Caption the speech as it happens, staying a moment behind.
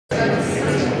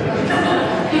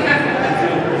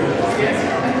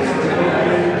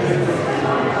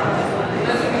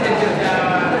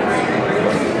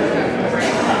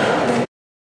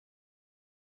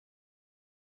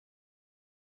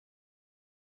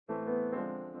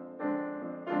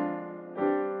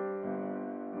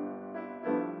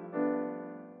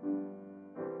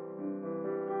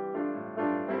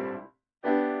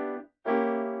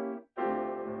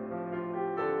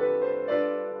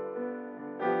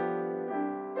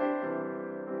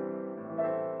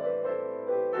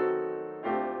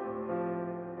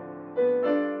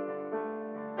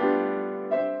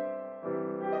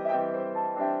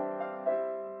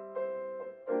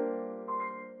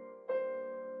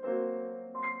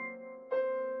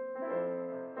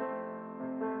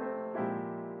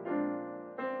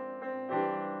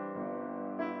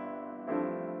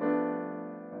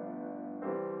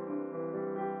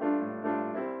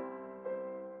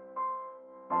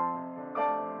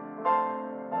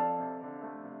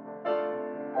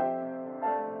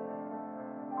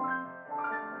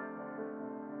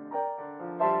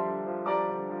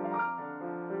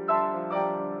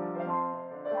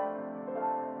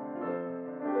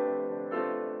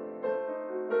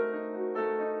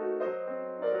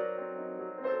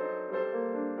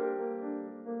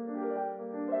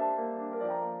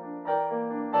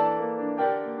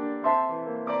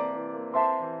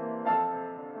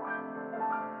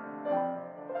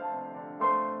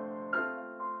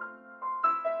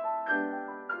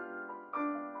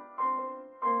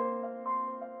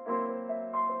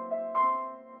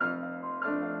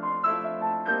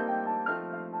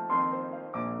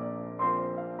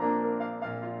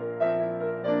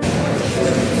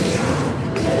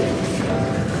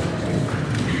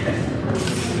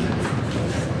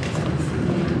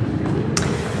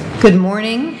Good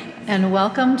morning and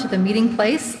welcome to the meeting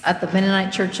place at the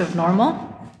Mennonite Church of Normal.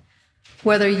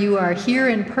 Whether you are here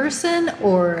in person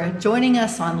or joining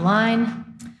us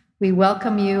online, we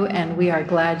welcome you and we are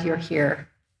glad you're here.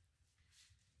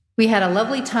 We had a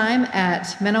lovely time at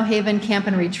Menno Haven Camp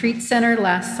and Retreat Center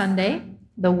last Sunday.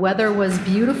 The weather was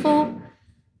beautiful.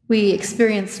 We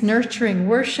experienced nurturing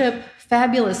worship,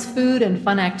 fabulous food, and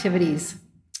fun activities.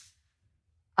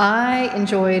 I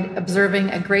enjoyed observing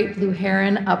a great blue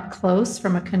heron up close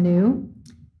from a canoe,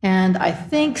 and I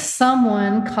think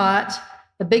someone caught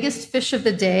the biggest fish of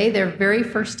the day, their very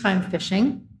first time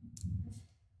fishing.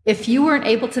 If you weren't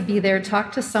able to be there,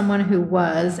 talk to someone who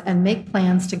was and make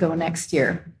plans to go next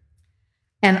year.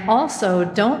 And also,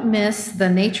 don't miss the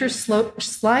nature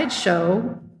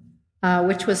slideshow,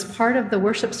 which was part of the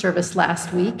worship service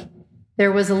last week.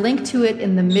 There was a link to it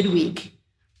in the midweek.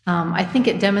 I think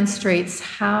it demonstrates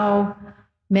how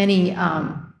many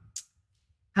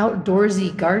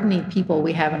outdoorsy, gardening people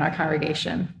we have in our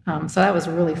congregation. So that was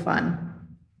really fun.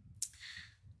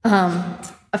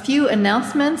 A few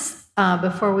announcements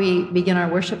before we begin our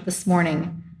worship this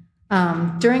morning.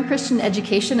 During Christian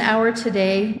Education Hour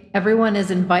today, everyone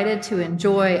is invited to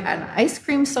enjoy an ice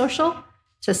cream social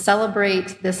to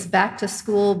celebrate this back to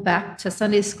school, back to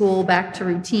Sunday school, back to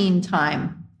routine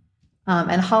time.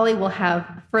 And Holly will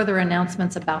have further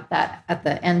announcements about that at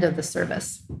the end of the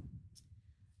service.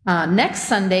 Next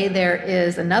Sunday, there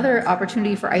is another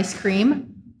opportunity for ice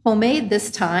cream, homemade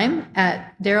this time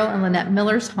at Daryl and Lynette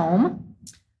Miller's home.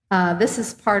 This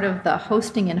is part of the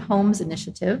Hosting in Homes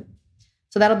initiative.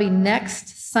 So that'll be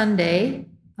next Sunday,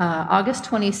 August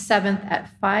 27th at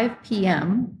 5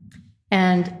 p.m.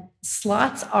 And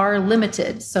slots are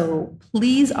limited, so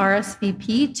please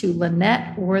RSVP to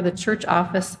Lynette or the church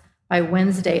office by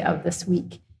Wednesday of this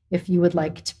week, if you would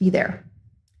like to be there.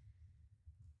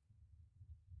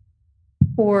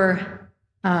 For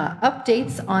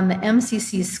updates on the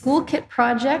MCC School Kit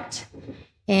Project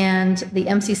and the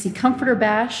MCC Comforter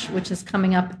Bash, which is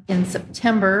coming up in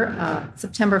September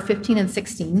 15 and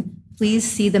 16, please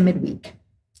see the midweek.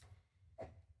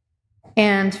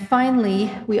 And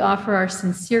finally, we offer our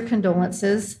sincere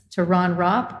condolences to Ron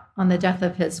Ropp on the death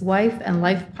of his wife and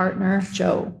life partner,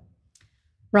 Joe.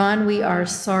 Ron, we are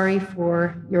sorry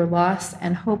for your loss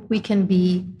and hope we can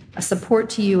be a support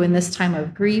to you in this time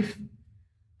of grief,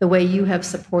 the way you have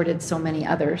supported so many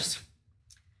others.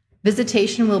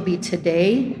 Visitation will be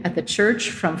today at the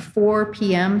church from 4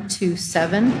 p.m. to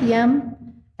 7 p.m.,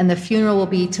 and the funeral will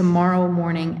be tomorrow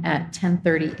morning at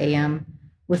 10:30 a.m.,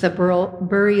 with a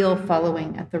burial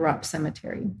following at the Ropp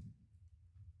Cemetery.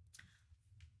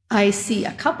 I see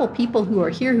a couple people who are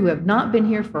here who have not been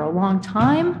here for a long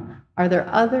time. Are there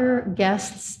other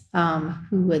guests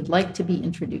who would like to be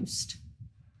introduced?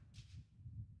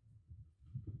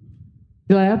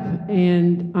 Gleb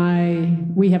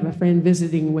and we have a friend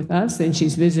visiting with us, and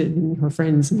she's visiting her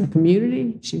friends in the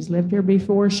community. She's lived here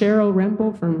before, Cheryl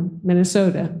Rempel from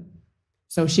Minnesota.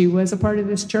 So she was a part of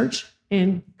this church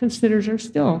and considers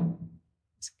herself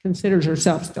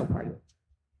still part of it.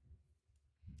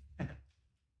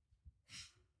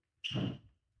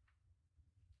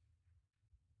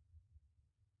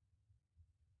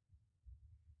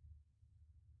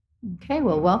 Okay,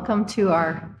 well, welcome to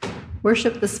our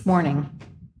worship this morning.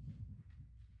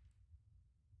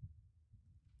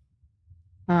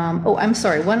 I'm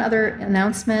sorry, one other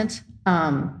announcement.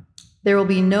 There will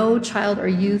be no child or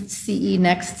youth CE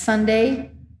next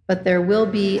Sunday, but there will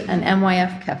be an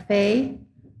MYF cafe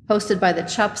hosted by the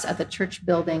Chups at the church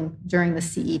building during the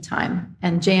CE time,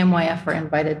 and JMYF are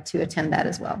invited to attend that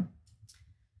as well.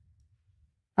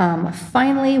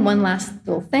 Finally, one last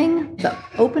little thing. The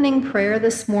opening prayer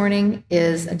this morning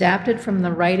is adapted from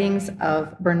the writings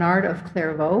of Bernard of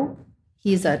Clairvaux.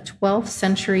 He's a 12th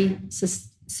century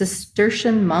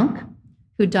Cistercian monk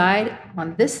who died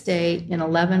on this day in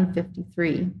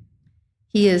 1153.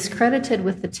 He is credited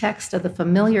with the text of the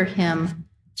familiar hymn,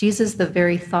 Jesus, the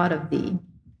Very Thought of Thee.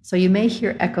 So you may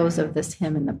hear echoes of this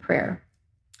hymn in the prayer.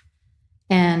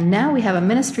 And now we have a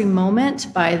ministry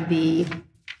moment by the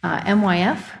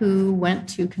MYF who went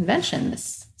to convention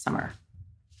this summer.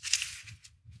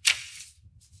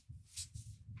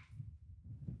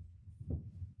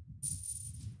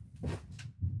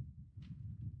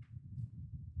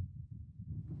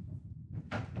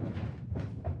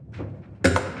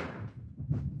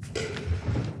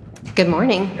 Good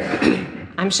morning.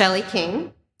 I'm Shelley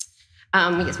King.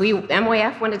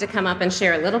 MYF wanted to come up and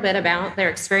share a little bit about their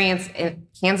experience at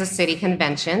Kansas City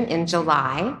Convention in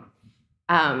July.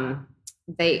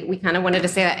 We kind of wanted to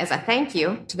say that as a thank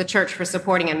you to the church for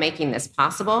supporting and making this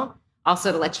possible.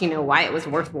 also to let you know why it was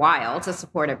worthwhile to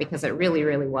support it, because it really,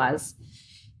 really was.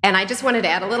 And I just wanted to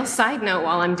add a little side note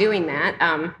while I'm doing that.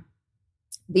 I'm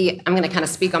going to kind of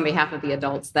speak on behalf of the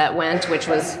adults that went, which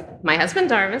was my husband,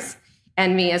 Darvis,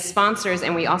 and me as sponsors.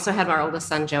 And we also had our oldest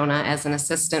son, Jonah, as an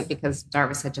assistant because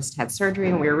Darvis had just had surgery.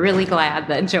 And we were really glad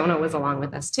that Jonah was along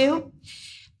with us too.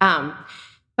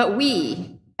 But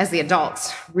we, as the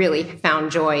adults, really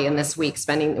found joy in this week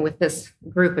spending with this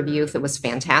group of youth. It was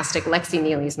fantastic. Lexi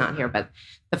Neely's not here, but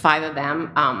the 5 of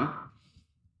them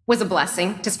was a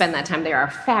blessing to spend that time. They are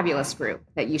a fabulous group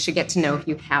that you should get to know if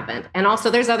you haven't. And also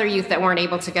there's other youth that weren't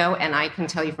able to go, and I can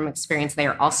tell you from experience, they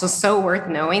are also so worth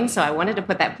knowing. So I wanted to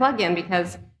put that plug in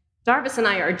because Darvis and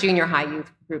I are junior high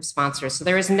youth group sponsors. So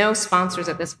there is no sponsors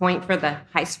at this point for the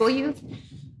high school youth.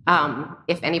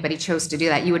 If anybody chose to do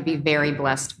that, you would be very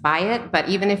blessed by it. But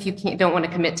even if you don't want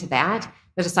to commit to that,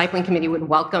 the discipling committee would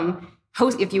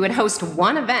if you would host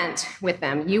one event with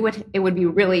them, it would be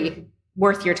really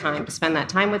worth your time to spend that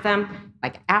time with them,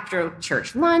 like after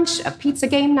church lunch, a pizza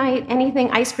game night,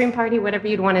 anything, ice cream party, whatever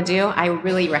you'd want to do. I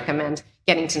really recommend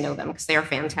getting to know them because they are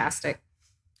fantastic.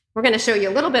 We're going to show you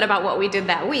a little bit about what we did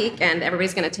that week, and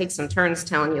everybody's going to take some turns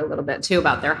telling you a little bit too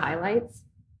about their highlights.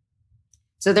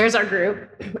 So there's our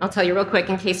group. I'll tell you real quick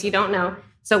in case you don't know.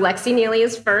 So Lexi Neely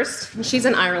is first. She's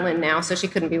in Ireland now, so she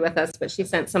couldn't be with us, but she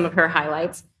sent some of her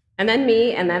highlights. And then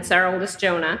me, and that's our oldest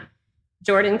Jonah,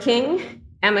 Jordan King,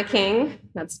 Emma King,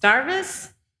 that's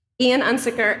Darvis, Ian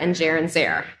Unsicker, and Jaron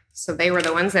Zare. So they were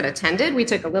the ones that attended. We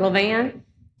took a little van.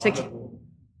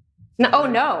 No,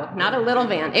 not a little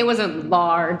van. It was a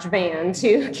large van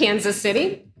to Kansas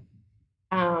City.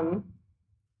 And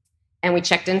we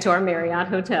checked into our Marriott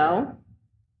hotel.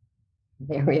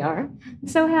 There we are.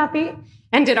 So happy.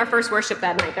 And did our first worship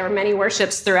that night. There were many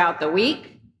worships throughout the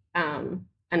week. And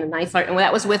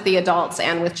that was with the adults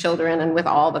and with children and with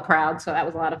all the crowd. So that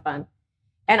was a lot of fun.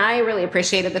 And I really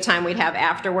appreciated the time we'd have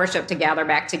after worship to gather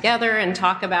back together and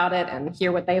talk about it and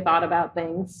hear what they thought about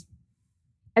things.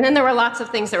 And then there were lots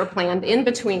of things that were planned in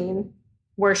between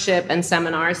worship and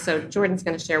seminars. So Jordan's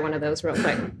going to share one of those real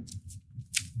quick.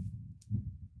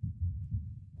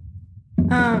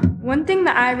 One thing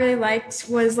that I really liked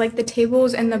was like the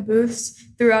tables and the booths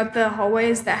throughout the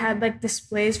hallways that had like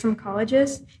displays from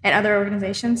colleges and other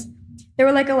organizations. There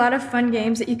were like a lot of fun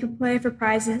games that you could play for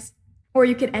prizes, or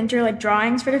you could enter like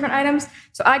drawings for different items.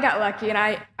 So I got lucky and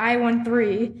I won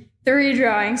three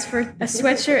drawings for a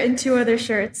sweatshirt and 2 other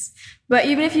shirts. But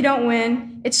even if you don't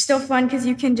win, it's still fun because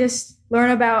you can just learn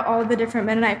about all the different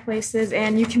Mennonite places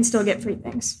and you can still get free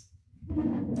things.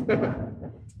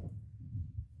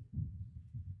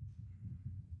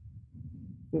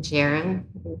 Jaron,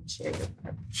 share your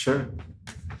part. Sure.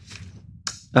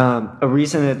 A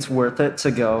reason it's worth it to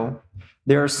go.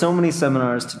 There are so many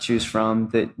seminars to choose from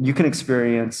that you can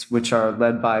experience, which are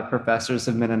led by professors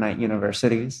of Mennonite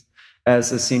universities.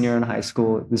 As a senior in high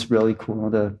school, it was really cool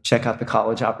to check out the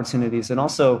college opportunities and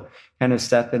also kind of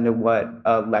step into what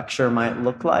a lecture might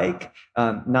look like.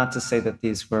 Not to say that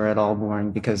these were at all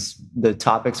boring, because the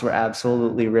topics were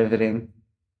absolutely riveting.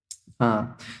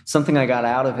 Something I got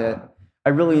out of it, I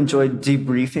really enjoyed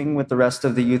debriefing with the rest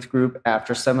of the youth group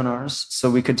after seminars so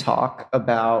we could talk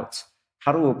about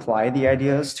how to apply the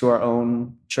ideas to our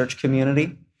own church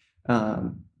community.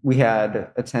 We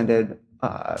had attended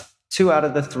 2 out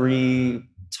of the 3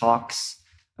 talks,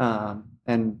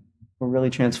 and were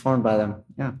really transformed by them.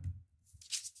 Yeah.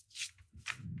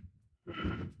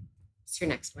 What's your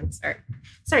next one?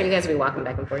 Sorry, you guys will be walking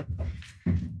back and forth.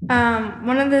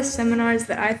 One of the seminars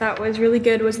that I thought was really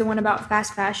good was the one about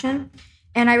fast fashion.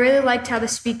 And I really liked how the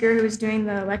speaker who was doing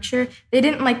the lecture, they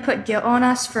didn't like put guilt on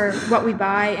us for what we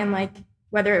buy and like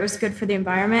whether it was good for the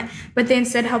environment, but they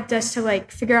instead helped us to like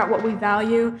figure out what we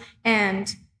value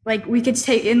and like we could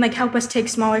take and like help us take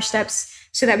smaller steps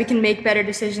so that we can make better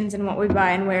decisions in what we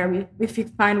buy and where we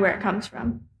find where it comes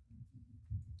from.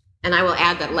 And I will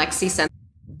add that Lexi sent.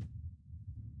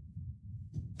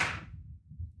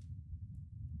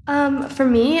 For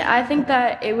me, I think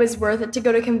that it was worth it to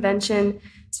go to convention,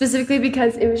 specifically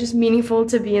because it was just meaningful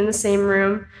to be in the same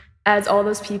room as all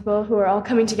those people who are all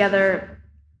coming together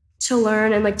to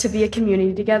learn and like to be a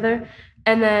community together.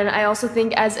 And then I also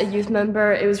think as a youth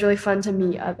member, it was really fun to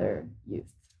meet other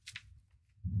youth.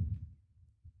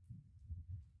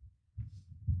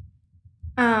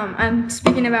 I'm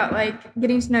speaking about like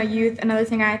getting to know youth. Another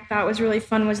thing I thought was really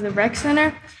fun was the rec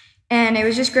center. And it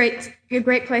was just a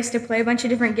great place to play a bunch of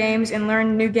different games and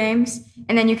learn new games.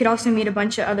 And then you could also meet a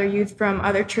bunch of other youth from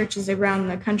other churches around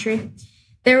the country.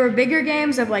 There were bigger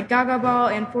games of like Gaga Ball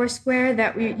and Foursquare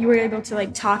that you were able to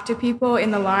like talk to people in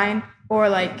the line or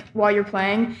like while you're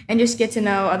playing and just get to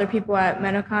know other people at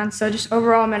MenoCon. So just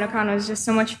overall, MenoCon was just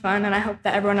so much fun, and I hope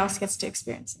that everyone else gets to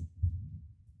experience it.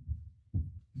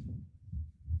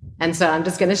 And so I'm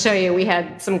just going to show you, we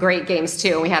had some great games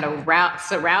too. We had a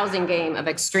rousing game of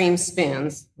extreme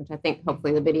spoons, which I think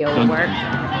hopefully the video will work.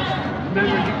 Remember,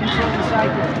 you control the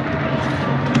cycle.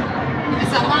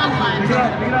 It's a long one.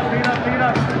 Pick it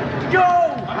up. Go!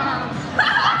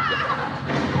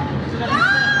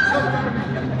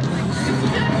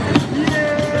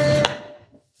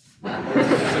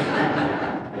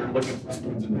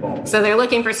 So they're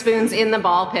looking for spoons in the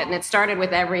ball pit, and it started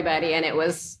with everybody, and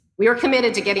we were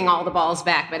committed to getting all the balls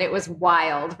back, but it was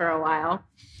wild for a while.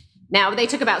 Now, they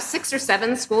took about 6 or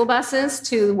 7 school buses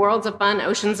to Worlds of Fun,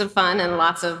 Oceans of Fun, and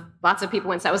lots of people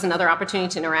went. So that was another opportunity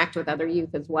to interact with other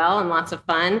youth as well, and lots of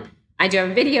fun. I do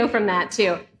have a video from that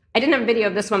too. I didn't have a video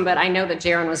of this one, but I know that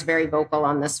Jaron was very vocal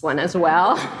on this one as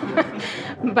well.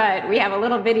 But we have a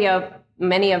little video.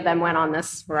 Many of them went on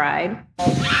this ride.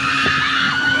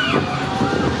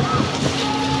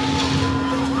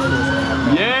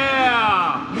 Yeah!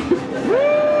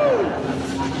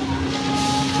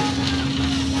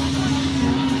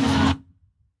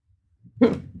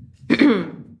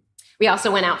 We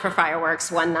also went out for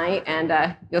fireworks one night,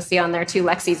 and you'll see on there too,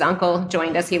 Lexi's uncle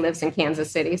joined us. He lives in Kansas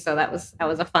City, so that was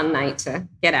a fun night to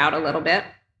get out a little bit.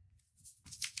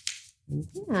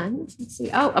 Yeah, let's see.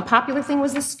 Oh, a popular thing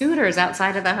was the scooters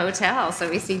outside of the hotel. So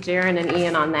we see Jaron and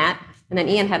Ian on that. And then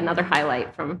Ian had another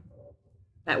highlight from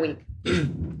that week.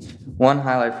 One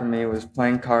highlight for me was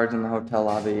playing cards in the hotel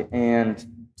lobby and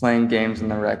playing games in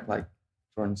the rec, like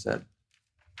Jordan said.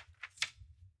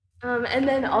 And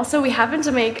then also we happened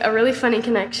to make a really funny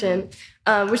connection,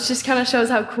 which just kind of shows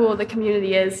how cool the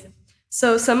community is.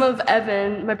 So some of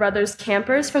Evan, my brother's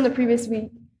campers from the previous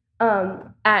week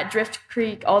at Drift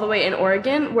Creek all the way in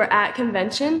Oregon were at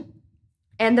convention,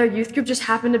 and their youth group just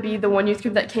happened to be the one youth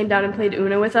group that came down and played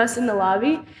Uno with us in the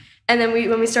lobby. And then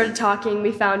when we started talking,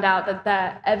 we found out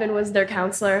that Evan was their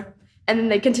counselor, and then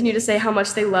they continued to say how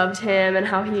much they loved him and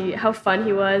how fun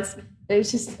he was. It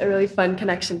was just a really fun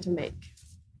connection to make.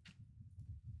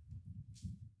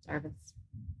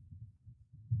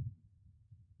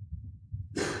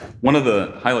 One of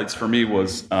the highlights for me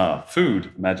was food.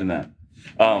 Imagine that.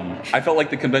 I felt like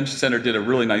the convention center did a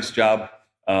really nice job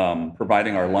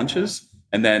providing our lunches.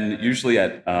 And then usually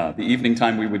at the evening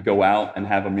time, we would go out and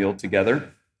have a meal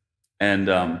together. And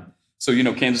so,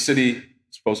 Kansas City is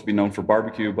supposed to be known for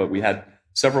barbecue, but we had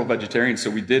several vegetarians. So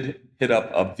we did hit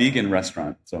up a vegan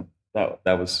restaurant. So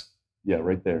that was,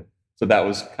 right there. So that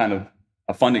was kind of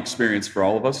a fun experience for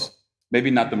all of us. Maybe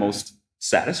not the most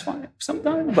satisfying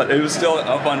sometimes, but it was still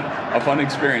a fun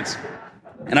experience.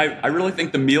 And I really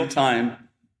think the mealtime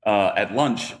at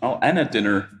lunch and at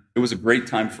dinner, it was a great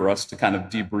time for us to kind of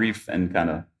debrief and kind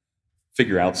of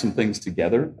figure out some things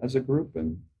together as a group.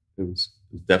 And it was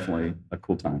definitely a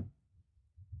cool time.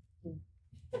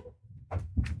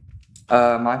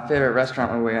 My favorite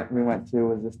restaurant we went to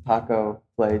was this taco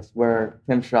place where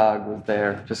Tim Schrag was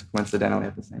there, just coincidentally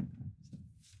at the same time.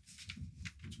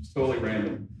 Totally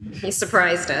random. He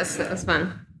surprised us. That was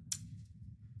fun.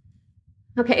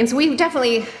 Okay, and so we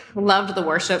definitely loved the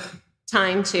worship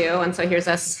time too. And so here's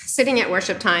us sitting at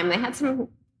worship time. They had some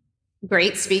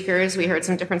great speakers. We heard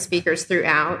some different speakers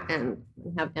throughout, and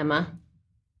we have Emma.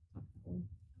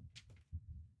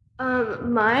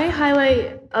 My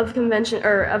highlight of convention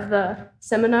or of the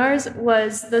seminars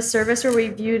was the service where we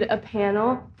viewed a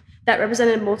panel that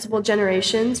represented multiple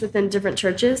generations within different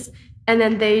churches. And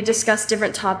then they discussed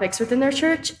different topics within their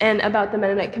church and about the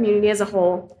Mennonite community as a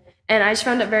whole. And I just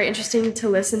found it very interesting to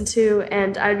listen to,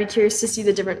 and I'd be curious to see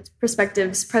the different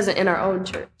perspectives present in our own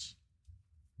church.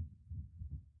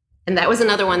 And that was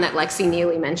another one that Lexi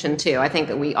Neely mentioned too. I think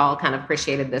that we all kind of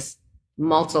appreciated this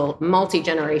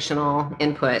multi-generational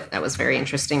input. That was very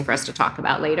interesting for us to talk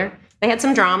about later. They had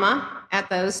some drama at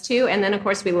those too. And then of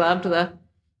course we loved the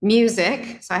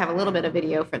music. So I have a little bit of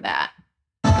video for that.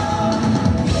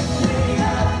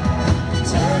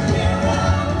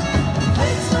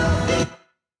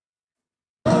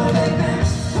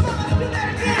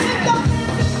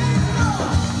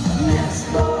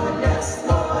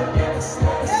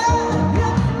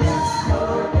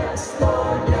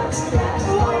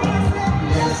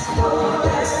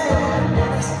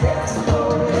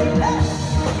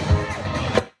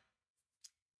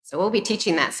 So we'll be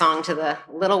teaching that song to the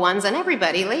little ones and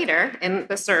everybody later in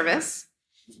the service.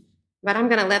 But I'm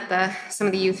going to let some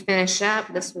of the youth finish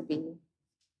up. This would be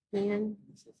Ian,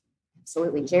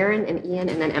 absolutely, Jaron and Ian,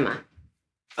 and then Emma.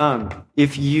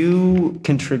 If you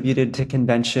contributed to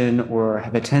convention or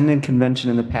have attended convention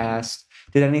in the past,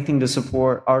 did anything to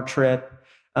support our trip,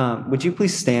 would you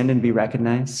please stand and be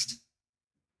recognized?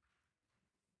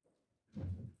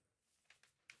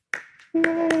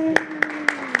 Yay.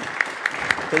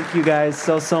 Thank you guys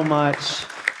so much.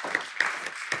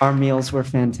 Our meals were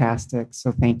fantastic,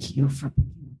 so thank you for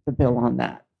picking up the bill on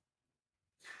that.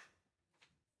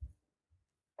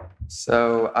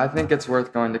 So I think it's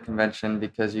worth going to convention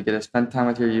because you get to spend time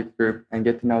with your youth group and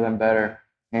get to know them better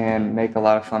and make a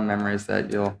lot of fun memories that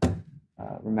you'll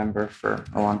remember for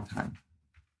a long time.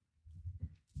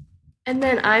 And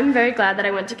then I'm very glad that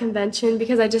I went to convention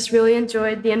because I just really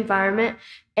enjoyed the environment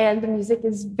and the music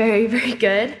is very, very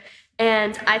good.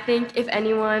 And I think if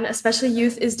anyone, especially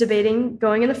youth, is debating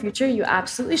going in the future, you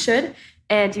absolutely should,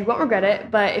 and you won't regret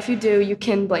it. But if you do, you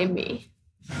can blame me.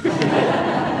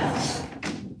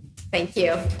 Thank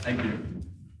you. Thank you.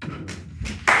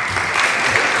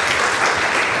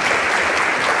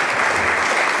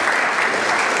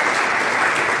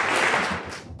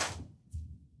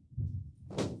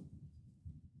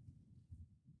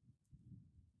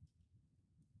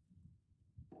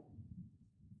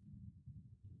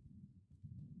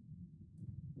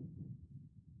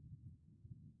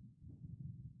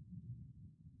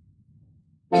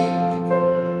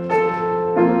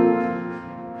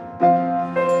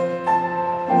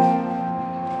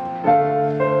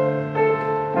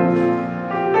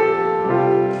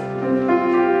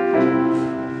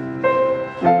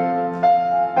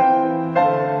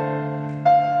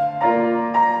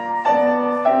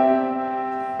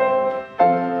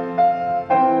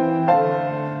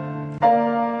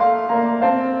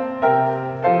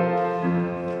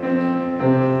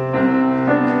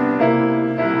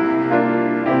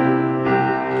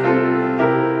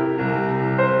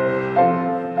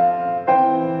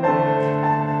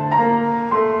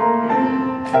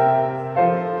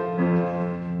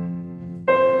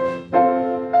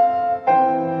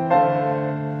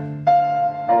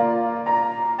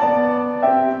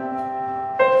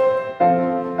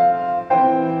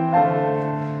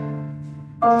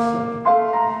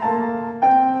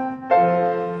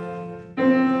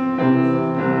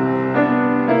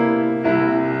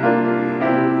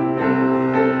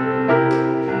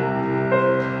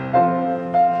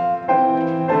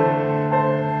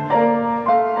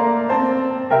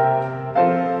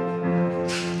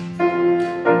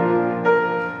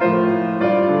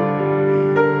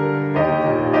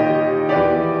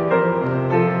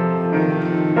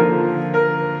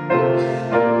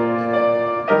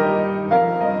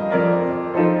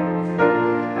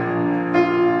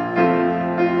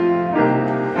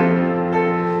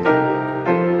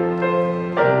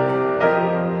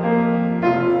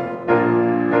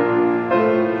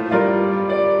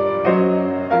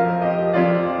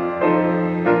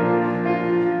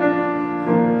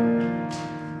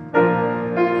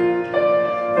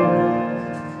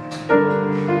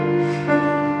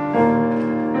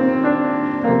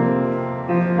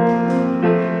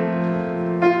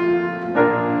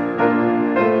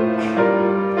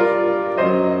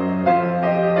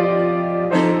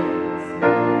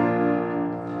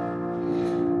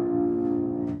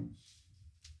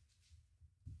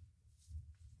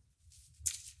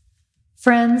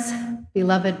 Friends,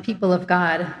 beloved people of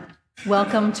God,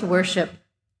 welcome to worship.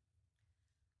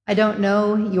 I don't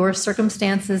know your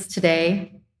circumstances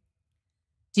today.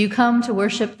 Do you come to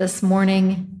worship this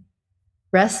morning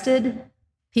rested,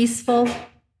 peaceful,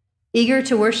 eager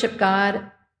to worship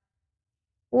God?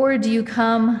 Or do you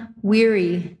come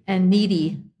weary and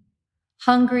needy,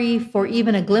 hungry for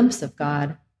even a glimpse of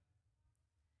God?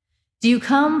 Do you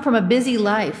come from a busy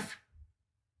life,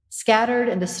 scattered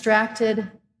and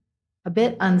distracted, a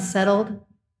bit unsettled?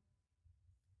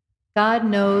 God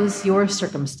knows your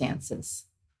circumstances.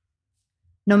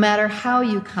 No matter how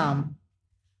you come,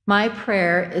 my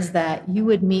prayer is that you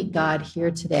would meet God here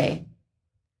today,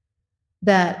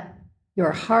 that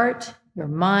your heart, your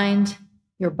mind,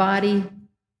 your body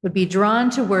would be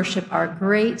drawn to worship our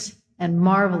great and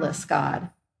marvelous God.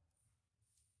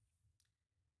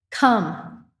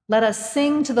 Come, let us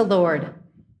sing to the Lord.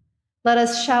 Let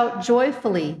us shout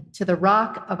joyfully to the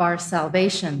rock of our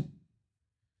salvation.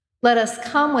 Let us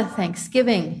come with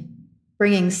thanksgiving,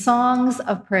 bringing songs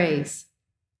of praise.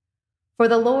 For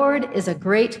the Lord is a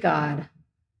great God,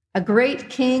 a great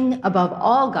King above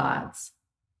all gods.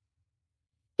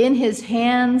 In his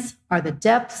hands are the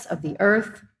depths of the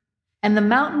earth, and the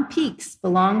mountain peaks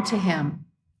belong to him.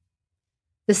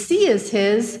 The sea is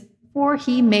his, for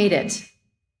he made it,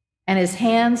 and his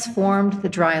hands formed the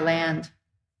dry land.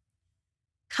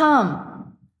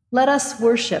 Come, let us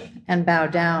worship and bow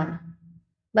down.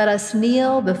 Let us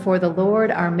kneel before the Lord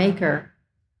our Maker,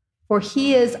 for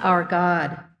he is our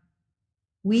God.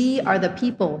 We are the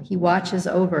people he watches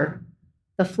over,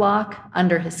 the flock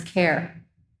under his care.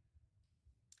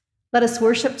 Let us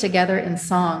worship together in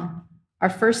song. Our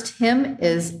first hymn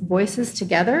is Voices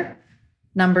Together,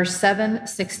 number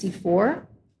 764,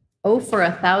 Oh for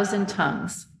 1,000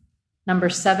 Tongues, number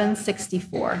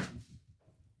 764.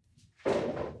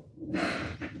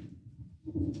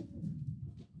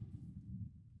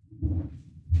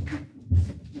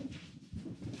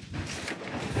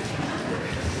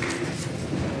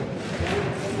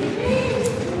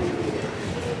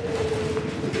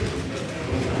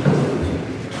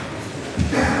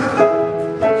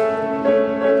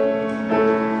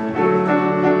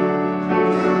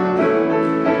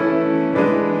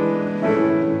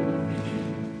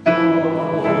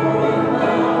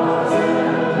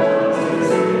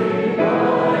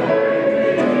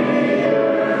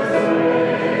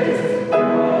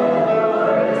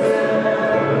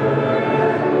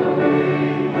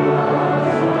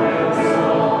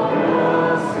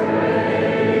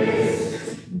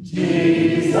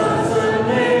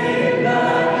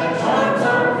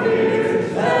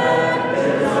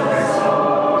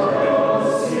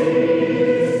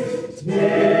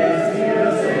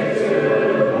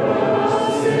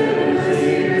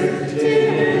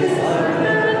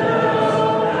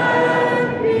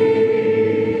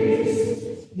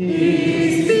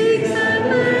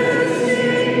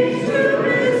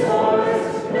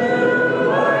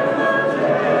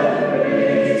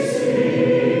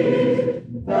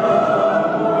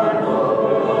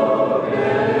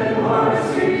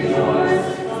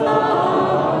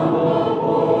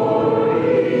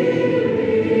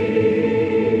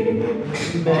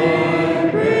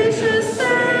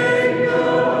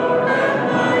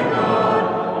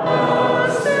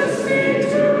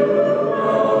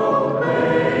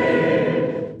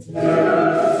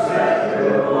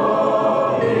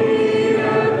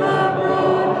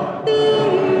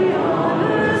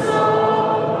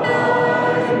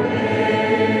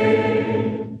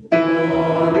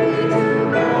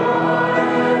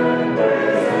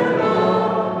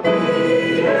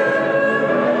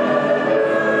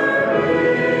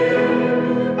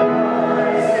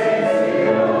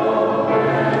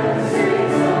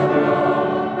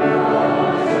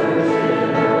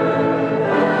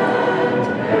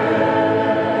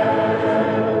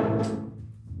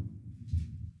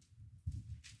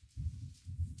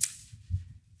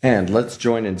 And let's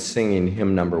join in singing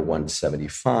hymn number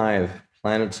 175,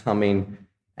 Planets Humming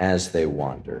as They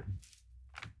Wander.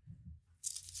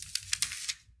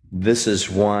 This is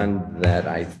one that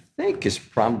I think is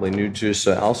probably new to us,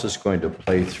 so Elsa's going to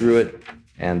play through it,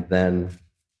 and then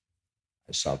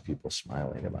I saw people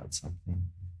smiling about something.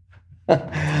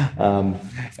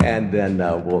 And then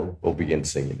we'll begin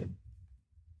singing it.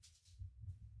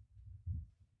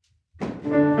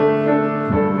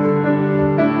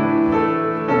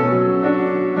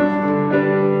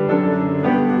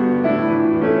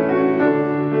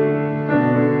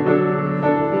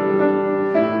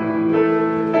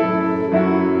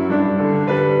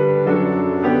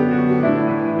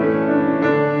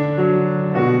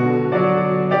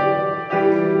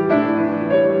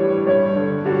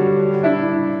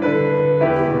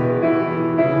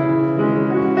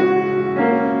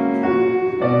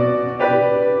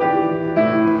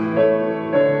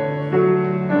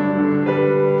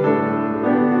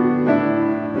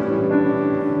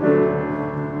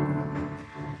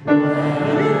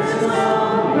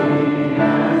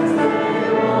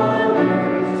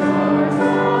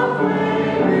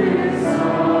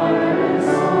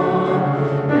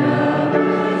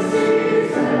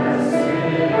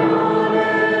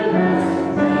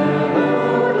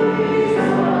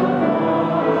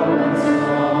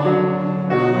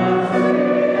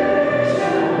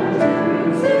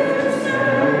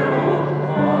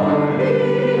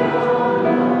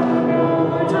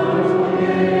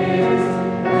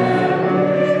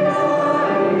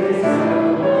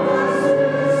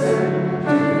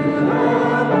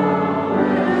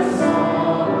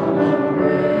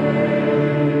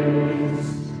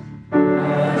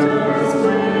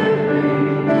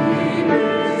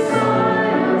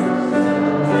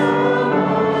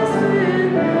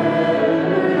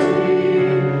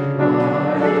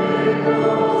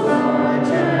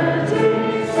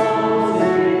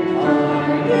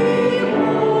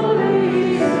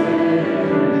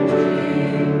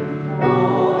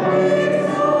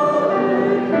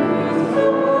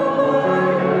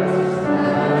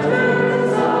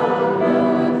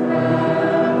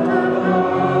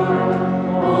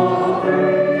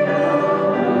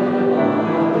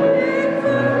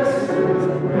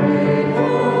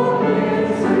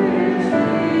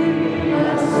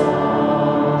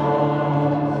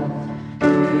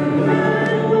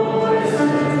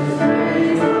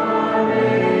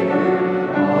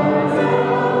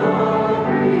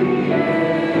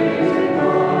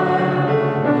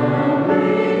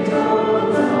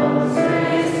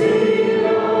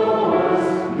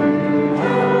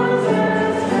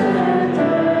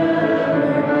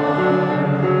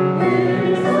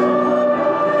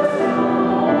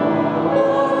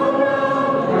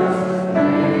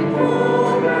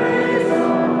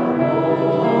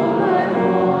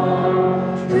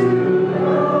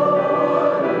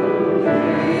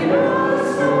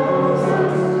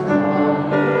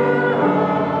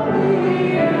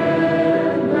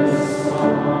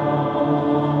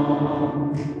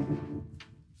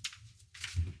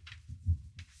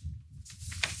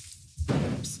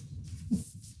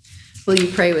 Will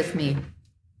you pray with me?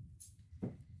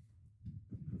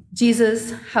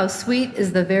 Jesus, how sweet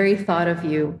is the very thought of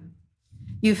you.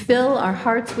 You fill our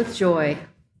hearts with joy.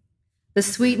 The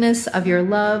sweetness of your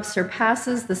love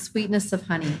surpasses the sweetness of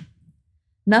honey.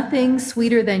 Nothing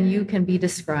sweeter than you can be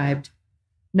described.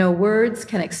 No words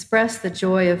can express the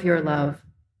joy of your love.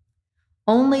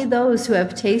 Only those who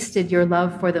have tasted your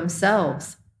love for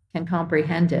themselves can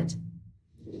comprehend it.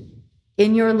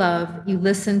 In your love, you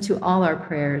listen to all our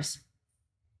prayers.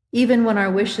 Even when our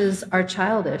wishes are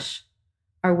childish,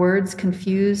 our words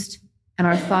confused, and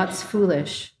our thoughts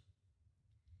foolish.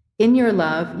 In your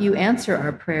love, you answer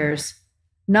our prayers,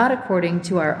 not according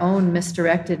to our own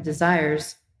misdirected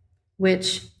desires,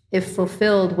 which, if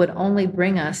fulfilled, would only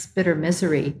bring us bitter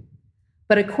misery,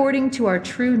 but according to our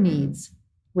true needs,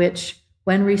 which,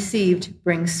 when received,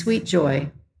 bring sweet joy.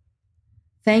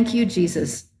 Thank you,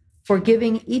 Jesus, for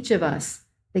giving each of us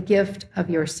the gift of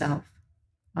yourself.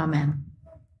 Amen.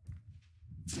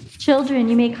 Children,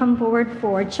 you may come forward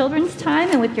for children's time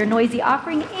and with your noisy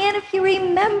offering. And if you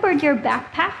remembered your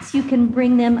backpacks, you can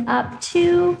bring them up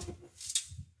too.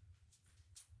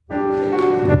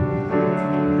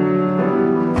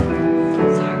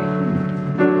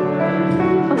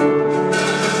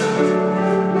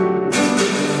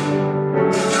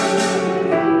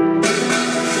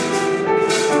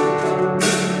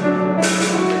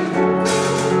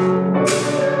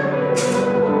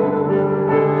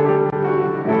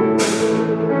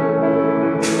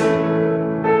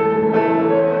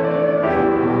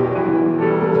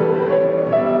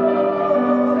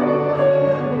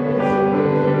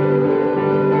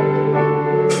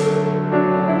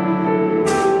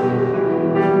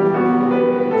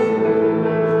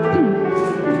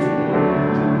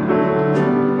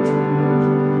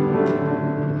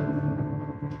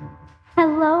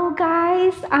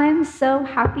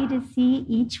 Happy to see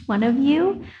each one of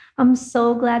you. I'm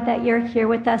so glad that you're here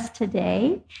with us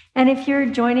today. And if you're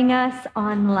joining us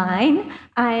online,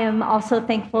 I am also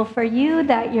thankful for you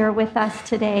that you're with us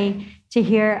today to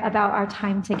hear about our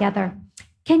time together.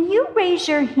 Can you raise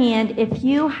your hand if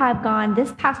you have gone,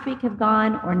 this past week have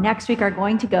gone, or next week are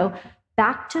going to go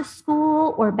back to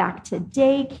school or back to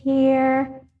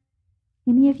daycare?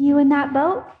 Any of you in that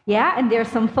boat? Yeah, and there's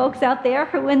some folks out there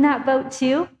who are in that boat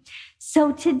too.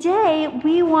 So today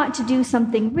we want to do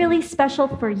something really special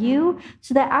for you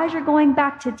so that as you're going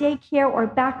back to daycare or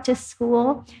back to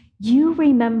school, you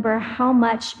remember how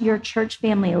much your church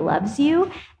family loves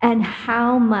you and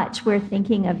how much we're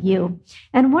thinking of you.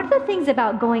 And one of the things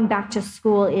about going back to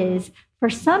school is for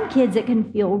some kids, it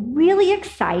can feel really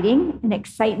exciting, and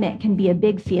excitement can be a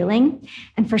big feeling.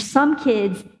 And for some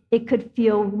kids, it could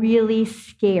feel really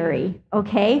scary,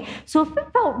 okay? So if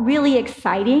it felt really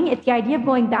exciting, if the idea of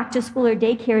going back to school or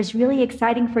daycare is really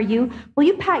exciting for you, will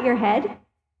you pat your head?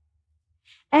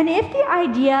 And if the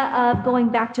idea of going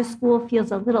back to school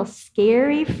feels a little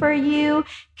scary for you,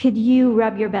 could you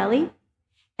rub your belly?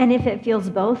 And if it feels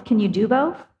both, can you do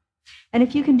both? And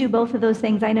if you can do both of those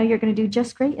things, I know you're going to do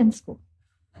just great in school.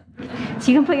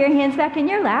 So you can put your hands back in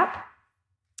your lap.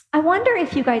 I wonder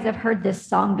if you guys have heard this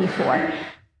song before.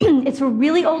 It's a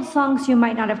really old song, so you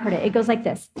might not have heard it. It goes like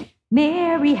this.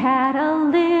 Mary had a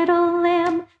little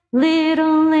lamb,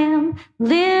 little lamb,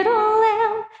 little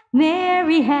lamb.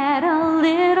 Mary had a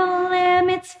little lamb,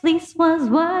 its fleece was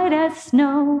white as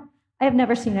snow. I have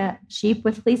never seen a sheep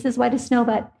with fleeces white as snow,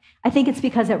 but I think it's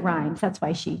because it rhymes. That's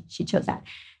why she chose that.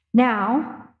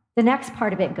 Now, the next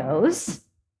part of it goes,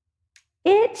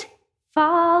 it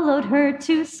followed her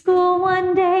to school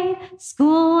one day,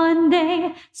 school one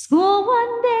day, school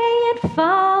one day. It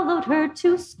followed her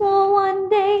to school one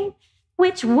day,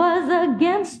 which was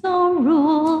against the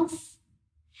rules.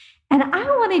 And I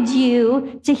wanted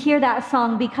you to hear that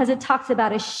song because it talks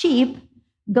about a sheep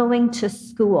going to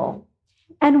school.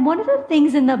 And one of the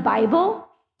things in the Bible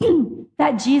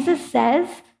that Jesus says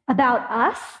about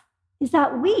us is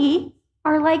that we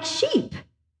are like sheep.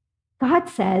 God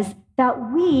says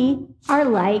that we are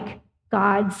like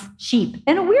God's sheep.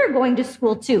 And we're going to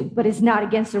school too, but it's not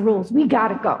against the rules. We got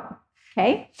to go,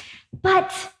 okay?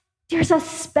 But there's a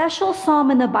special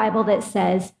psalm in the Bible that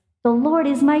says, the Lord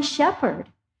is my shepherd.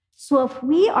 So if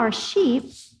we are sheep,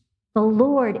 the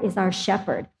Lord is our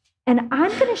shepherd. And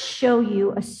I'm going to show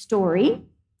you a story.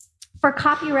 For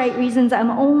copyright reasons,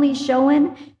 I'm only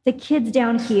showing the kids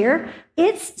down here.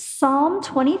 It's Psalm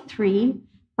 23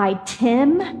 by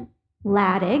Tim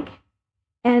Laddig.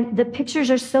 And the pictures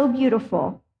are so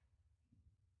beautiful.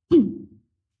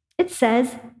 It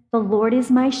says, the Lord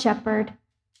is my shepherd.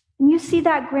 And you see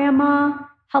that grandma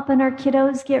helping her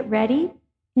kiddos get ready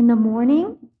in the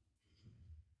morning?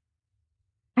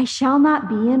 I shall not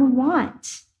be in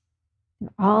want. They're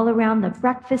all around the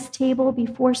breakfast table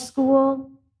before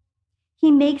school.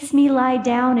 He makes me lie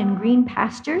down in green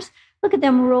pastures. Look at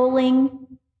them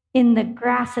rolling in the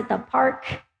grass at the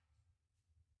park.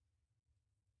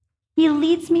 He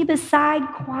leads me beside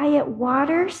quiet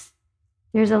waters.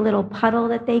 There's a little puddle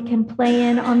that they can play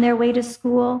in on their way to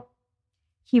school.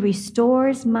 He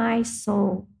restores my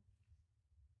soul.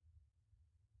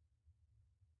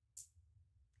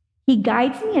 He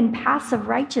guides me in paths of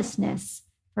righteousness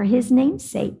for his name's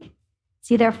sake.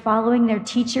 See, they're following their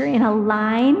teacher in a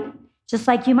line, just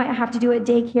like you might have to do at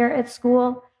daycare at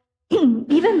school.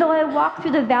 Even though I walk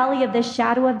through the valley of the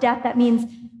shadow of death, that means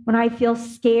when I feel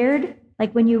scared,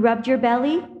 like when you rubbed your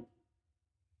belly,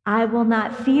 I will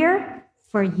not fear,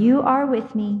 for you are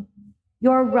with me.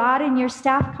 Your rod and your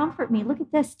staff comfort me. Look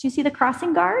at this. Do you see the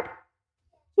crossing guard?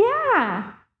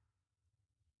 Yeah.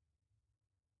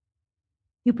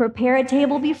 You prepare a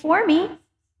table before me,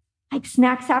 like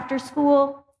snacks after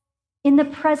school. In the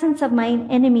presence of my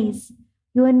enemies,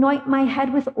 you anoint my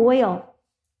head with oil,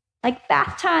 like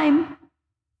bath time.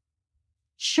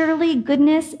 Surely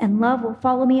goodness and love will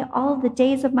follow me all the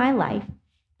days of my life,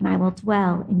 and I will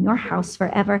dwell in your house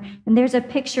forever. And there's a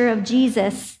picture of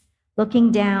Jesus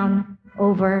looking down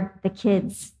over the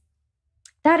kids.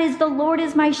 That is, the Lord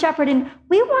is my shepherd. And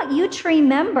we want you to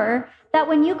remember that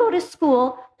when you go to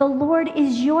school, the Lord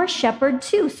is your shepherd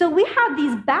too. So we have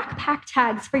these backpack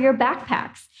tags for your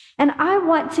backpacks. And I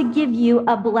want to give you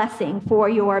a blessing for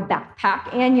your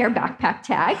backpack and your backpack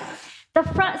tag. The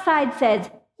front side says,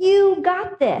 you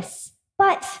got this,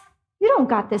 but you don't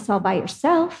got this all by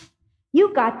yourself.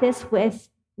 You got this with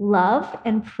love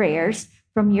and prayers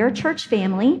from your church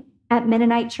family at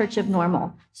Mennonite Church of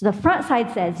Normal. So the front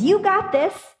side says, you got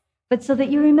this, but so that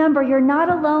you remember you're not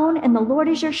alone and the Lord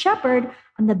is your shepherd.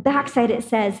 On the back side, it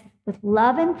says, with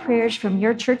love and prayers from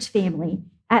your church family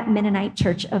at Mennonite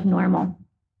Church of Normal.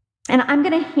 And I'm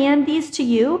going to hand these to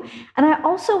you. And I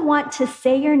also want to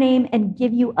say your name and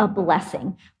give you a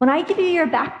blessing. When I give you your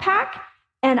backpack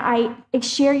and I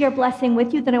share your blessing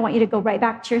with you, then I want you to go right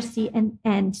back to your seat and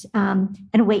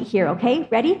wait here. Okay,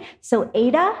 ready? So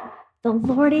Ada, the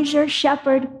Lord is your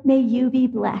shepherd. May you be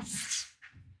blessed.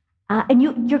 And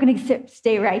you're going to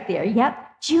stay right there.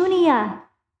 Yep. Junia.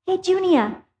 Hey,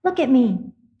 Junia, look at me.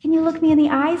 Can you look me in the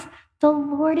eyes? The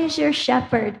Lord is your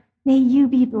shepherd. May you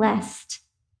be blessed.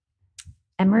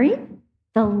 Emery,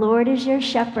 the Lord is your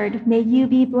shepherd. May you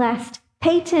be blessed.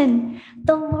 Peyton,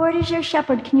 the Lord is your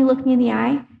shepherd. Can you look me in the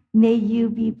eye? May you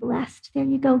be blessed. There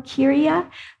you go. Kyria,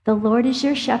 the Lord is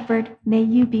your shepherd. May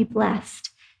you be blessed.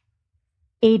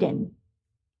 Ian,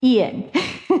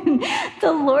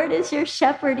 the Lord is your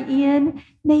shepherd. Ian,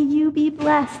 may you be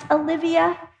blessed.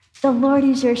 Olivia, the Lord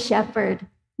is your shepherd.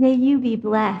 May you be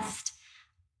blessed.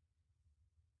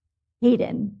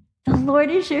 Hayden, the Lord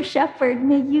is your shepherd.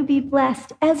 May you be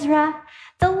blessed. Ezra,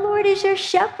 the Lord is your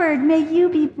shepherd. May you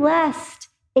be blessed.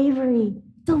 Avery,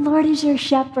 the Lord is your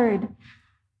shepherd.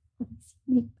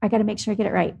 I got to make sure I get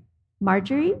it right.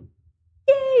 Marjorie,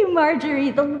 yay,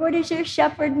 Marjorie, the Lord is your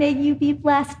shepherd. May you be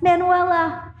blessed.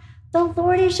 Manuela, the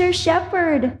Lord is your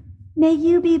shepherd. May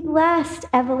you be blessed.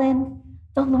 Evelyn,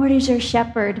 the Lord is your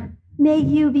shepherd. May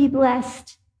you be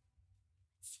blessed.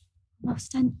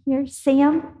 Almost done here.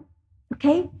 Sam,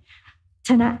 okay.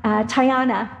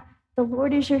 Tiana, the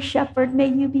Lord is your shepherd. May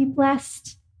you be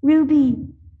blessed. Ruby,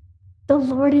 the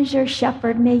Lord is your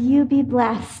shepherd. May you be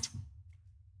blessed.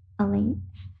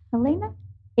 Elena,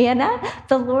 Anna,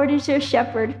 the Lord is your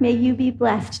shepherd. May you be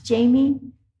blessed. Jamie,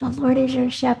 the Lord is your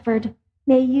shepherd.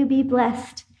 May you be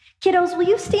blessed. Kiddos, will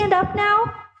you stand up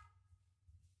now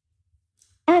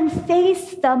and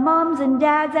face the moms and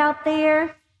dads out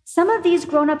there? Some of these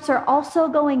grown-ups are also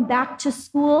going back to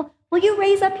school. Will you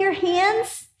raise up your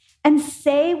hands and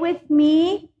say with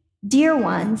me, dear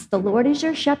ones, the Lord is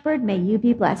your shepherd. May you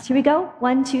be blessed. Here we go.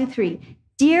 1, 2, 3.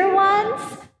 Dear ones,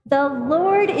 the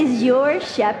Lord is your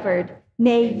shepherd.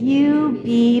 May you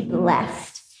be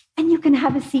blessed. And you can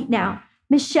have a seat now.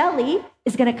 Michelle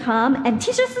is going to come and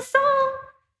teach us a song.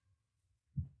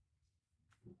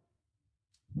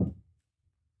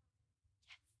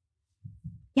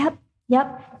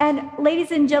 Yep. And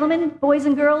ladies and gentlemen, boys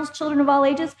and girls, children of all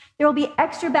ages, there will be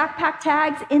extra backpack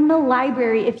tags in the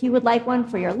library if you would like one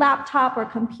for your laptop or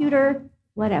computer,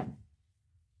 whatever.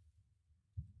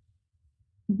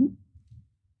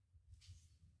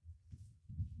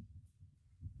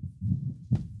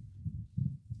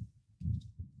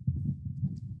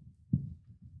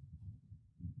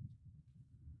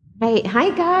 Hey,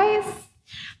 hi guys.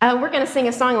 We're going to sing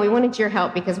a song, and we wanted your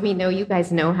help because we know you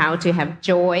guys know how to have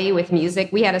joy with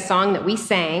music. We had a song that we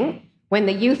sang when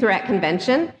the youth were at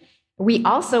convention. We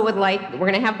also would we're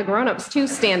going to have the grown-ups too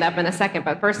stand up in a second,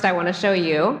 but first I want to show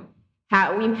you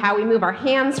how we move our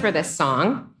hands for this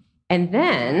song. And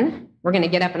then we're going to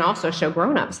get up and also show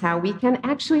grown-ups how we can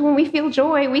actually, when we feel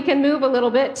joy, we can move a little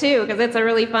bit too, because it's a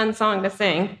really fun song to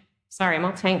sing. Sorry, I'm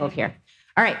all tangled here.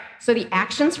 All right, so the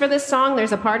actions for this song,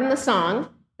 there's a part in the song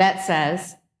that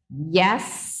says,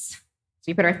 yes. So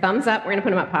you put our thumbs up, we're going to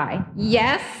put them up high.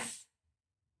 Yes,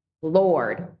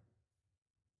 Lord.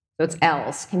 So it's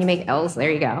L's. Can you make L's?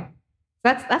 There you go.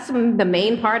 That's the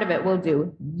main part of it. We'll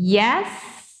do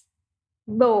yes,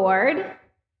 Lord,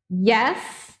 yes,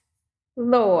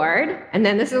 Lord. And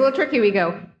then this is a little tricky. We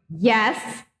go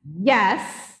yes,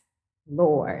 yes,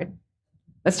 Lord.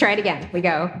 Let's try it again. We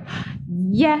go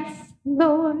yes,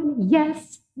 Lord,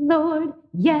 yes, Lord,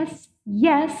 yes,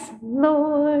 yes,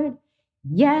 Lord,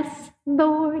 yes,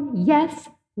 Lord, yes,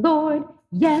 Lord,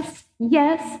 yes,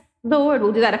 yes, Lord.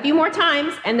 We'll do that a few more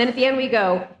times, and then at the end we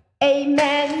go,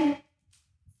 amen.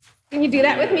 Can you do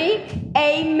that with me?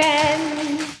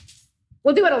 Amen.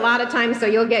 We'll do it a lot of times so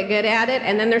you'll get good at it,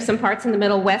 and then there's some parts in the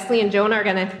middle. Wesley and Jonah are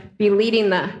going to be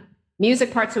leading the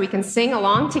music part so we can sing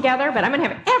along together, but I'm going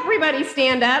to have everybody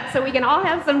stand up so we can all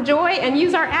have some joy and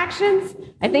use our actions.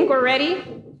 I think we're ready.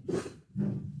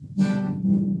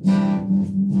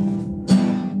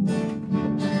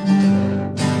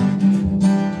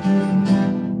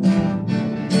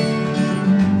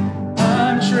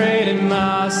 Trading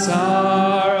my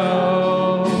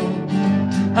sorrow,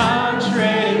 I'm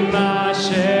trading my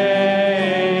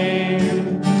shame,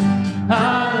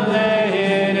 I'm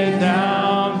laying it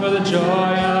down for the joy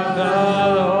of the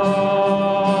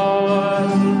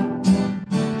Lord.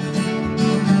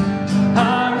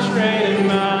 I'm trading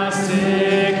my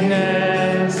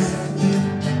sickness,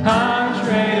 I'm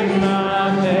trading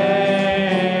my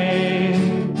pain,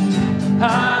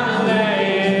 I'm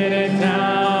laying it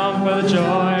down for the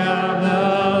joy.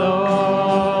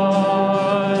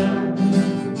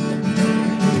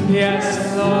 Yes,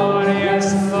 Lord,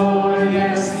 yes, Lord,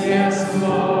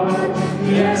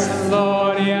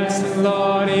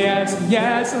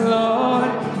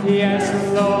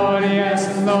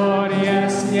 yes, Lord,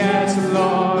 yes, yes,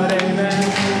 Lord,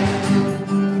 amen.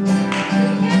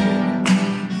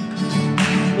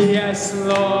 Yes,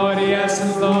 Lord,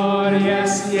 yes, Lord,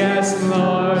 yes, yes,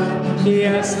 Lord,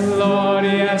 yes, Lord,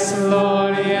 yes,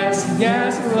 Lord, yes,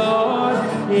 yes, Lord,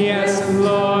 yes,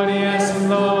 Lord, yes,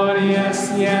 Lord,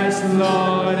 yes, yes,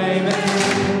 Lord, amen.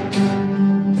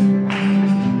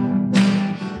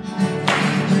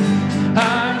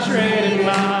 I'm trading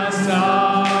my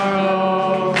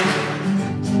sorrow,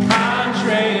 I'm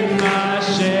trading my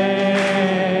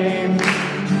shame,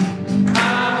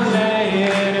 I'm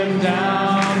laying him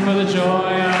down for the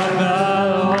joy of the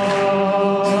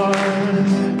Lord.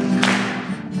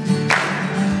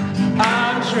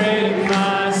 I'm trading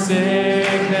my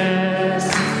sickness,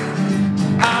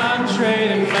 I'm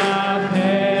trading my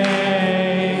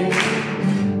pain,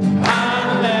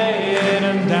 I'm laying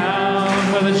him down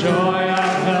for the joy.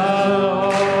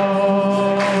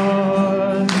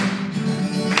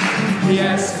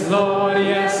 Yes, Lord,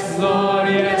 yes, Lord,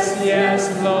 yes, yes,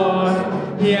 Lord,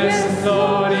 yes,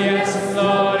 Lord, yes,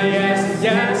 Lord, yes,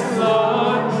 yes,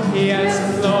 Lord, yes,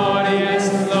 Lord, yes,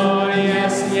 Lord,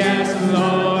 yes, yes,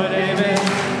 Lord, amen.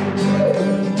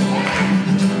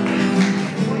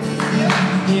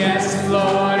 Yes,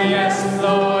 Lord, yes,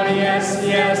 Lord, yes,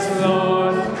 yes,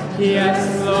 Lord, yes,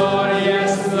 Lord,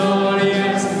 yes, Lord,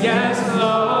 yes, yes,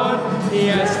 Lord,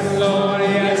 yes, Lord,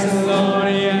 yes,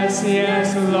 Lord, yes,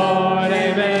 yes, Lord,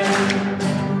 amen.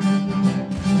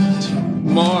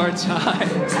 More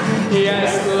times.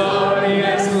 Yes, Lord,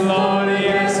 yes, Lord,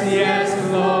 yes, yes,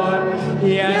 Lord,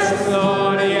 yes,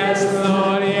 Lord, yes,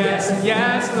 Lord, yes,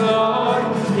 yes, Lord,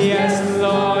 yes,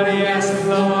 Lord, yes,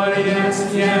 Lord,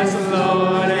 yes, yes,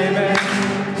 Lord, amen.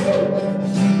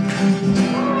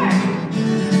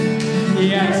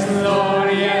 Yes,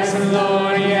 Lord, yes,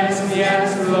 Lord, yes,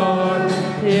 yes, Lord,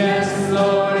 yes,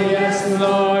 Lord, yes,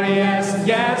 Lord, yes,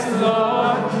 yes,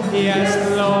 Lord, yes,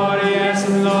 Lord, yes,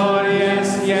 Lord,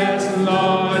 yes, yes,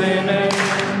 Lord, amen.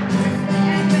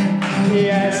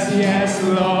 Yes, yes,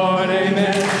 Lord,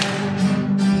 amen.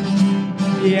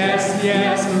 Yes,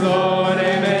 yes, Lord,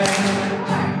 amen.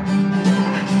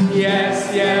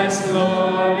 Yes, yes,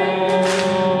 Lord,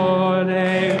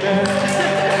 amen.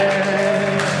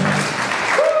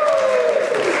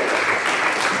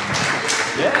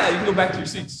 Yeah, you can go back to your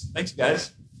seats. Thanks,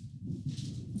 guys.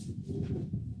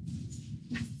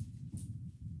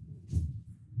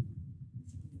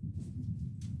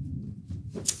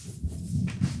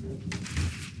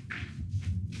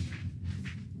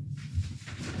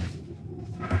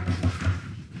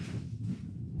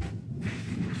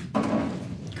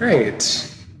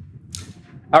 Great.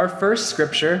 Our first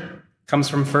scripture comes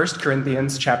from 1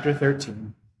 Corinthians chapter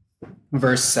 13,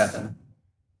 verse 7.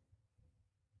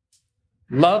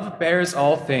 Love bears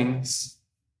all things,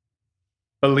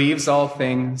 believes all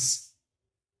things,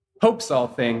 hopes all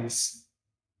things,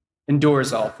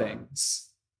 endures all things.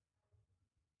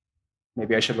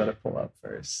 Maybe I should let it pull up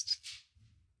first.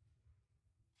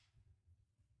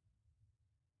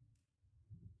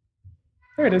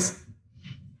 There it is.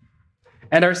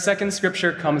 And our second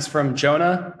scripture comes from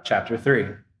Jonah chapter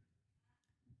 3.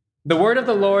 The word of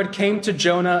the Lord came to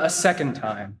Jonah a second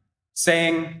time,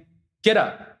 saying, "Get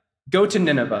up, go to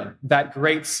Nineveh, that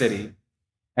great city,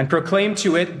 and proclaim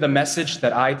to it the message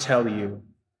that I tell you."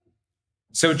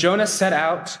 So Jonah set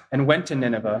out and went to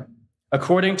Nineveh,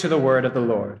 according to the word of the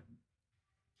Lord.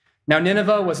 Now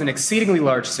Nineveh was an exceedingly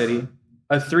large city,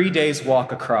 a 3 days'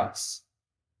 walk across.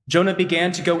 Jonah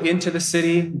began to go into the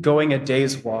city, going a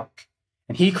day's walk.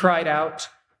 And he cried out,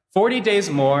 40 days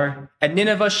more, and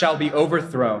Nineveh shall be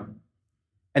overthrown.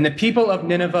 And the people of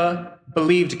Nineveh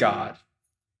believed God.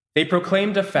 They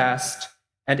proclaimed a fast,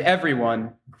 and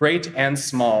everyone, great and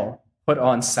small, put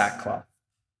on sackcloth.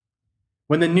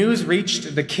 When the news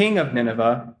reached the king of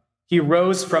Nineveh, he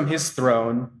rose from his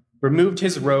throne, removed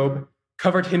his robe,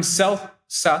 covered himself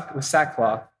with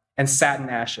sackcloth, and sat in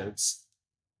ashes.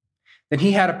 Then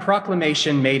he had a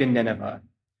proclamation made in Nineveh.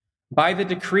 By the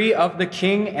decree of the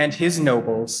king and his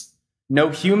nobles, no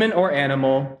human or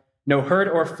animal, no herd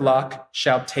or flock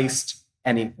shall taste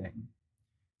anything.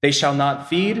 They shall not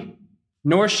feed,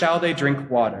 nor shall they drink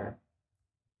water.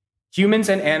 Humans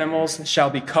and animals shall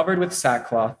be covered with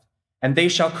sackcloth, and they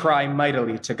shall cry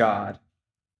mightily to God.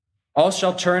 All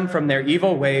shall turn from their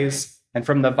evil ways and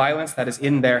from the violence that is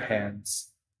in their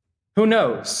hands. Who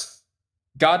knows?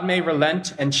 God may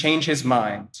relent and change his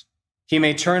mind. He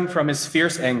may turn from his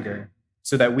fierce anger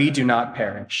so that we do not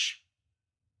perish.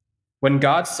 When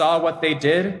God saw what they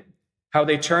did, how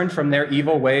they turned from their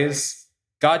evil ways,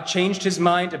 God changed his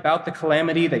mind about the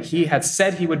calamity that he had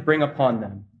said he would bring upon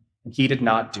them, and he did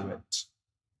not do it.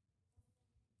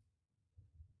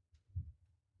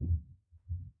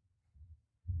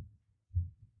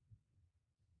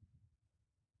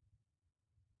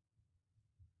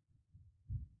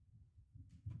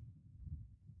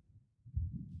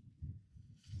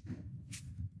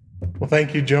 Well,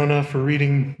 thank you, Jonah, for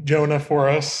reading Jonah for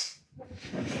us.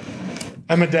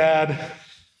 I'm a dad.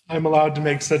 I'm allowed to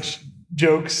make such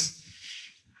jokes.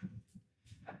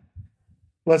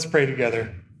 Let's pray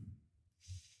together.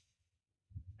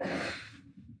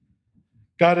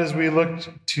 God, as we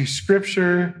look to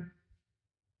Scripture,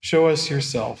 show us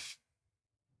yourself.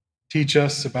 Teach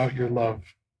us about your love.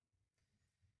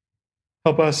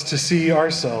 Help us to see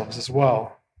ourselves as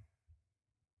well.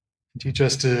 Teach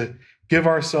us to give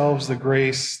ourselves the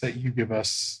grace that you give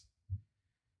us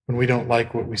when we don't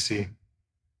like what we see.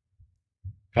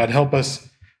 God, help us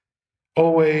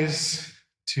always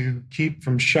to keep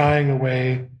from shying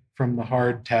away from the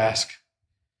hard task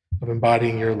of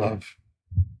embodying your love.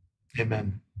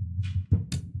 Amen.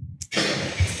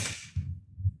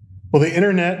 Well, the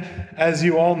internet, as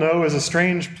you all know, is a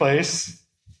strange place.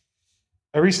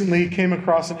 I recently came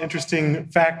across an interesting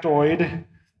factoid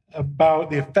about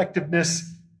the effectiveness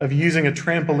of using a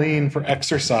trampoline for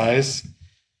exercise,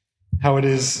 how it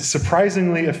is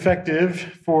surprisingly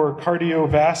effective for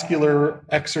cardiovascular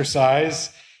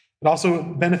exercise. It also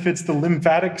benefits the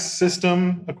lymphatic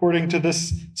system, according to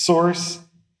this source.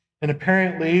 And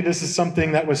apparently, this is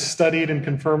something that was studied and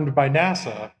confirmed by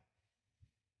NASA.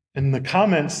 In the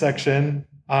comments section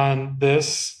on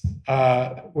this,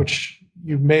 which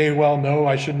you may well know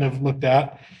I shouldn't have looked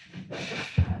at,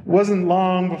 wasn't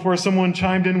long before someone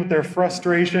chimed in with their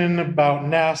frustration about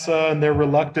NASA and their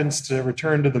reluctance to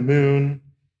return to the moon.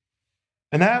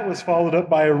 And that was followed up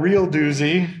by a real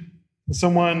doozy.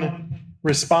 Someone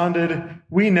responded,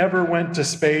 "We never went to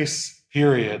space,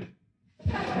 period."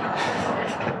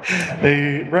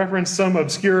 They referenced some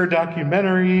obscure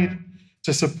documentary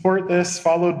to support this,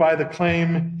 followed by the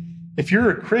claim, "If you're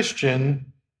a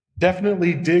Christian,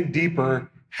 definitely dig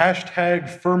deeper,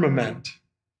 #firmament."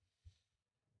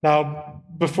 Now,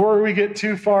 before we get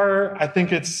too far, I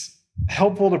think it's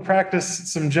helpful to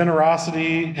practice some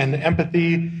generosity and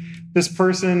empathy. This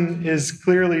person is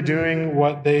clearly doing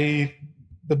what the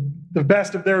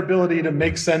best of their ability to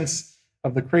make sense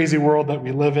of the crazy world that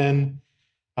we live in.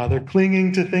 They're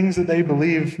clinging to things that they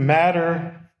believe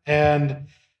matter, and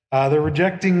they're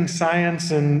rejecting science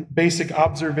and basic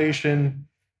observation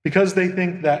because they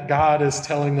think that God is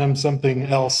telling them something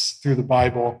else through the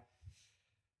Bible.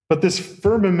 But this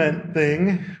firmament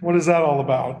thing, what is that all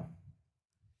about?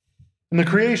 In the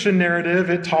creation narrative,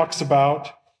 it talks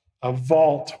about a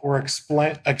vault or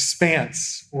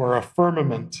expanse or a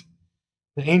firmament.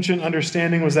 The ancient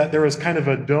understanding was that there was kind of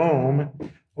a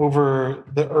dome over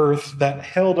the earth that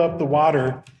held up the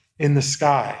water in the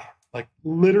sky, like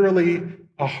literally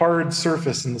a hard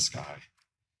surface in the sky.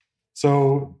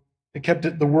 So it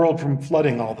kept the world from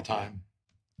flooding all the time.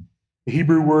 The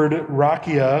Hebrew word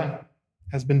rakia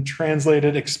has been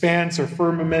translated expanse or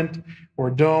firmament or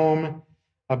dome.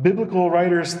 Biblical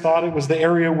writers thought it was the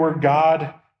area where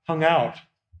God hung out.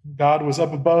 God was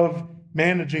up above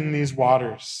managing these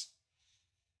waters.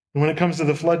 And when it comes to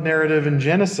the flood narrative in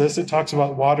Genesis, it talks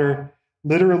about water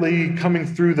literally coming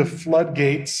through the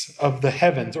floodgates of the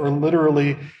heavens, or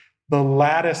literally the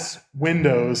lattice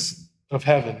windows of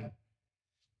heaven.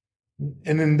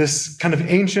 And in this kind of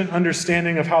ancient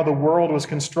understanding of how the world was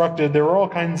constructed, there were all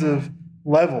kinds of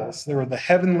levels. There were the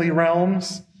heavenly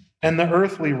realms and the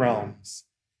earthly realms.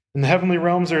 In the heavenly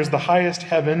realms, there's the highest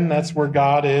heaven. That's where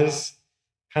God is,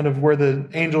 kind of where the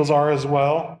angels are as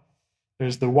well.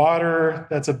 There's the water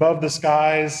that's above the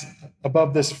skies,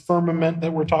 above this firmament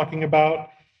that we're talking about.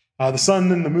 The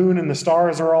sun and the moon and the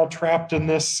stars are all trapped in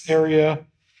this area.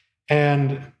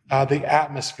 And the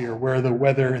atmosphere where the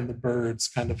weather and the birds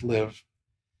kind of live.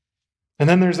 And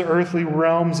then there's the earthly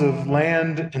realms of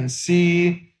land and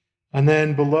sea. And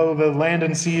then below the land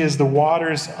and sea is the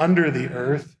waters under the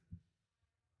earth.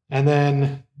 And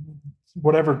then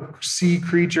whatever sea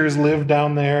creatures live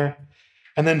down there.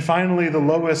 And then finally, the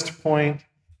lowest point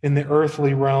in the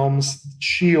earthly realms,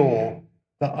 Sheol,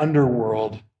 the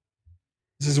underworld.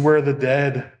 This is where the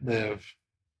dead live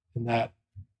in that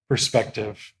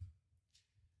perspective.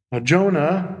 Now,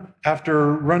 Jonah,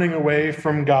 after running away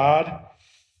from God,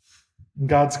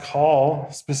 God's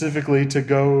call specifically to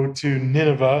go to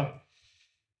Nineveh,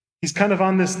 he's kind of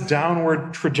on this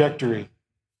downward trajectory.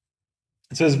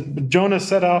 It says, Jonah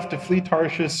set off to flee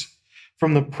Tarshish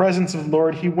from the presence of the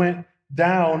Lord. He went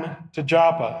down to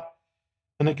Joppa.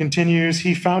 And it continues,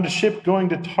 he found a ship going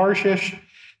to Tarshish,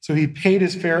 so he paid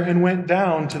his fare and went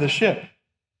down to the ship.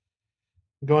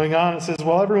 Going on, it says,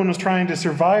 while everyone was trying to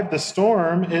survive the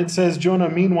storm, it says Jonah,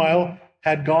 meanwhile,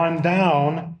 had gone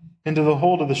down into the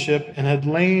hold of the ship and had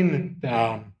lain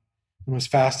down and was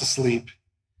fast asleep.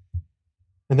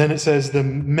 And then it says, the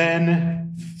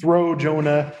men throw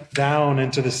Jonah down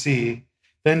into the sea.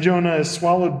 Then Jonah is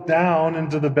swallowed down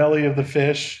into the belly of the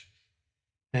fish.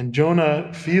 And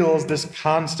Jonah feels this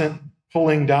constant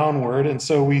pulling downward. And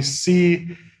so we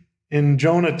see in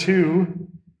Jonah 2,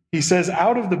 he says,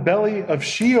 out of the belly of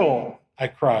Sheol, I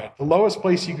cried, the lowest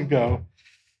place you could go,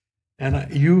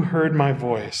 and you heard my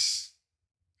voice.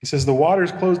 He says, the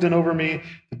waters closed in over me,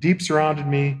 the deep surrounded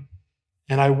me,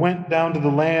 and I went down to the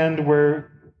land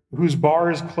whose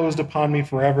bars closed upon me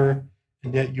forever,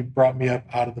 and yet you brought me up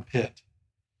out of the pit.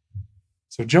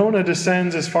 So Jonah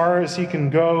descends as far as he can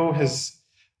go, his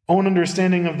own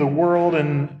understanding of the world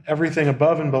and everything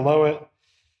above and below it,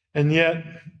 and yet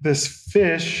this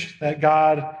fish that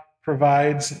God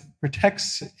provides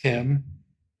protects him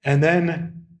and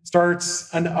then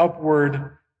starts an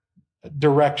upward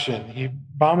direction. He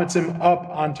vomits him up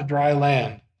onto dry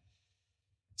land.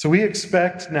 So we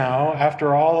expect now,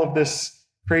 after all of this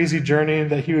crazy journey,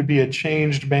 that he would be a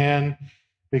changed man.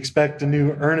 We expect a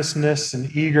new earnestness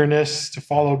and eagerness to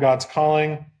follow God's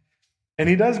calling. And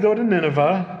he does go to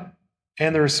Nineveh,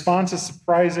 and the response is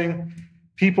surprising.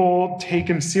 People take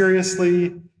him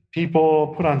seriously.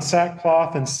 People put on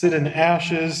sackcloth and sit in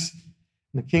ashes.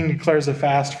 And the king declares a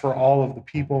fast for all of the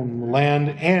people in the land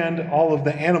and all of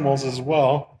the animals as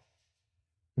well.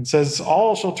 And says,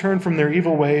 all shall turn from their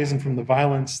evil ways and from the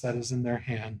violence that is in their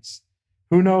hands.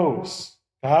 Who knows?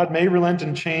 God may relent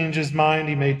and change his mind.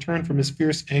 He may turn from his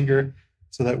fierce anger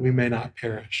so that we may not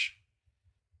perish.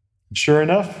 And sure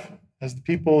enough, as the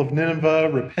people of Nineveh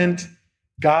repent,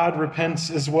 God repents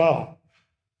as well.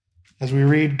 As we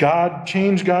read, God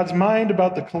changed God's mind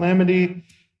about the calamity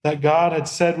that God had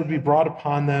said would be brought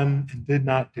upon them and did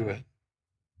not do it.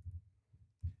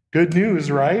 Good news,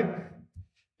 right?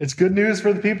 It's good news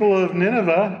for the people of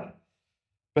Nineveh.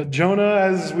 But Jonah,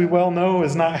 as we well know,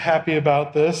 is not happy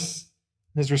about this.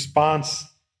 His response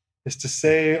is to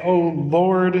say, "Oh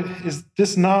Lord, is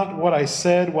this not what I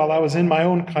said while I was in my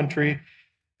own country?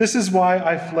 This is why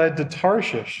I fled to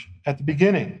Tarshish at the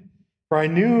beginning. For I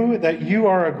knew that you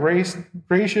are a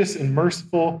gracious and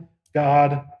merciful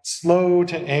God, slow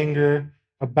to anger,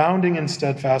 abounding in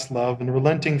steadfast love, and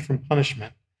relenting from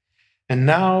punishment. And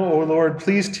now, O Lord,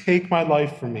 please take my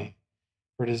life from me,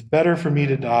 for it is better for me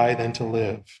to die than to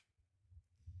live."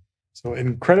 So,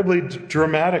 incredibly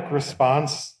dramatic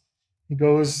response. He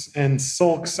goes and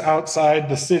sulks outside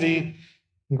the city,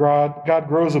 God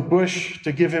grows a bush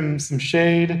to give him some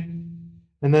shade.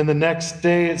 And then the next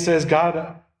day it says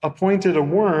God appointed a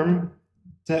worm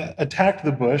to attack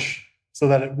the bush so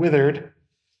that it withered.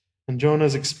 And Jonah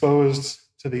is exposed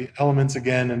to the elements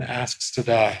again and asks to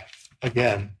die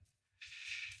again.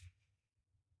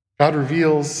 God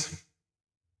reveals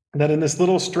that in this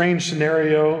little strange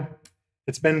scenario,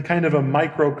 it's been kind of a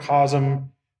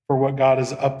microcosm for what God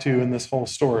is up to in this whole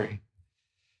story.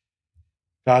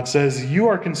 God says, "You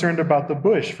are concerned about the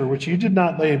bush for which you did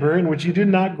not labor and which you did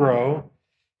not grow.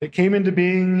 It came into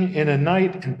being in a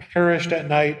night and perished at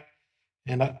night.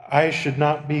 And should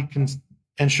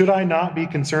I not be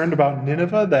concerned about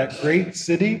Nineveh, that great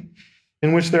city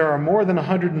in which there are more than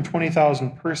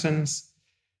 120,000 persons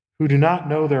who do not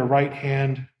know their right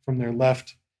hand from their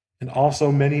left, and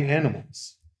also many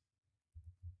animals?"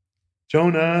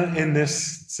 Jonah, in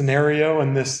this scenario,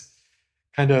 in this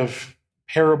kind of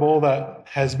parable that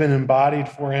has been embodied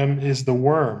for him, is the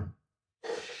worm,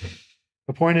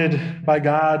 appointed by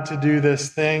God to do this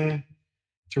thing,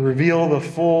 to reveal the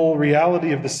full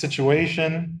reality of the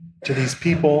situation to these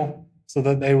people so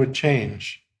that they would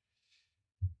change.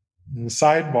 And the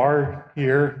sidebar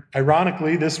here,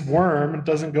 ironically, this worm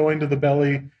doesn't go into the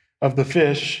belly of the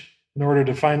fish in order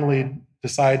to finally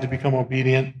decide to become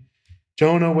obedient.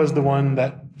 Jonah was the one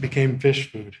that became fish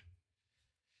food.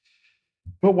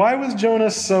 But why was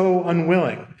Jonah so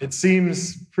unwilling? It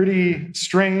seems pretty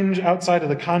strange outside of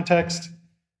the context.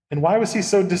 And why was he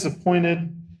so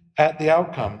disappointed at the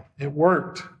outcome? It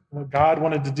worked. What God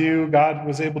wanted to do, God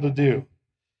was able to do.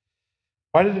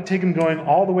 Why did it take him going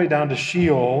all the way down to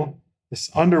Sheol, this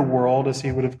underworld, as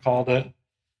he would have called it,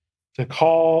 to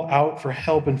call out for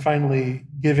help and finally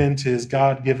give in to his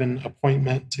God-given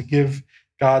appointment to give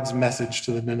God's message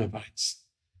to the Ninevites?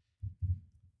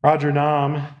 Roger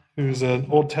Naum, who's an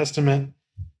Old Testament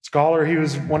scholar, he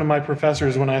was one of my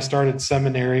professors when I started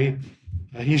seminary.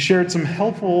 He shared some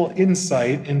helpful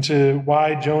insight into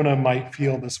why Jonah might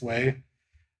feel this way,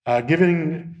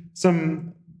 giving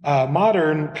some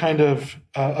modern kind of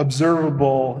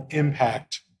observable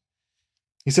impact.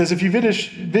 He says, if you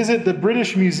visit the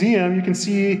British Museum, you can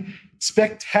see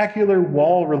spectacular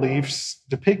wall reliefs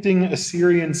depicting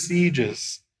Assyrian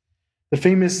sieges. The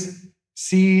famous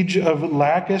siege of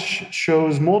Lachish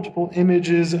shows multiple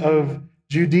images of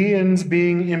Judeans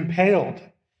being impaled,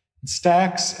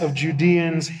 stacks of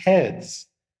Judeans' heads,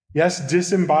 yes,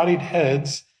 disembodied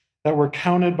heads that were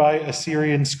counted by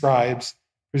Assyrian scribes,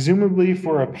 presumably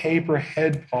for a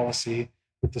pay-per-head policy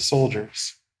with the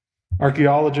soldiers.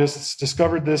 Archaeologists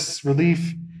discovered this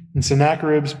relief in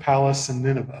Sennacherib's palace in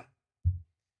Nineveh.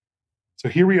 So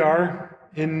here we are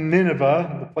in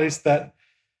Nineveh, the place that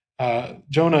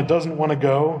Jonah doesn't want to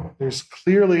go. There's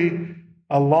clearly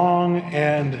a long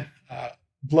and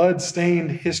blood-stained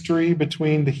history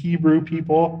between the Hebrew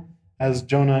people, as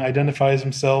Jonah identifies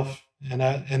himself,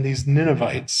 and these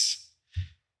Ninevites.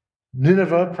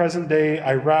 Nineveh, present-day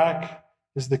Iraq,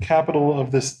 is the capital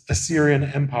of this Assyrian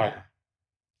Empire.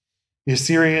 The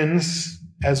Assyrians,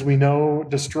 as we know,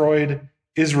 destroyed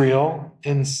Israel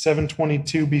in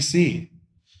 722 BC.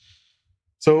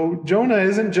 So Jonah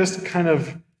isn't just kind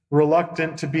of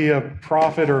reluctant to be a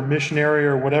prophet or missionary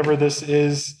or whatever this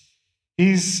is.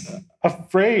 He's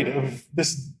afraid of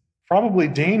this probably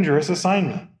dangerous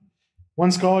assignment.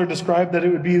 One scholar described that it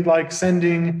would be like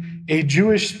sending a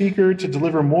Jewish speaker to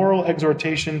deliver moral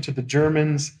exhortation to the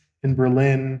Germans in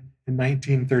Berlin in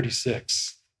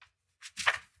 1936.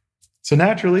 So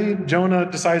naturally,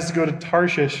 Jonah decides to go to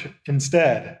Tarshish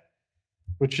instead,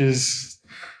 which is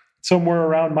somewhere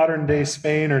around modern-day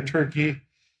Spain or Turkey.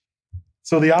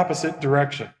 So the opposite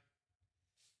direction.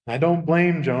 I don't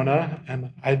blame Jonah,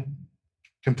 and I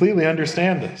completely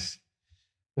understand this.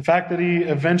 The fact that he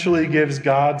eventually gives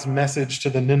God's message to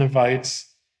the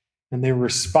Ninevites and they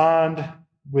respond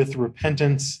with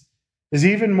repentance is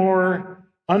even more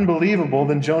unbelievable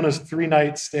than Jonah's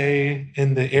 3-night stay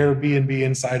in the Airbnb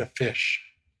inside a fish.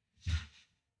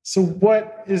 So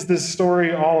what is this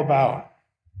story all about?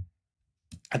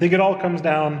 I think it all comes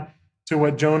down to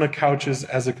what Jonah couches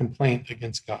as a complaint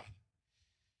against God.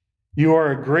 You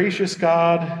are a gracious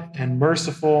God and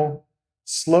merciful,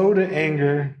 slow to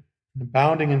anger, and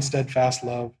abounding in steadfast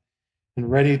love,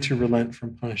 and ready to relent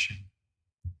from punishing.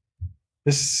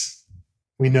 This,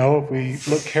 we know, if we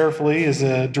look carefully, is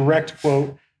a direct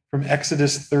quote from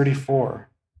Exodus 34,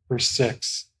 verse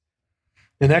 6.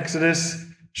 In Exodus,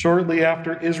 shortly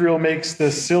after Israel makes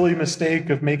the silly mistake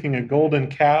of making a golden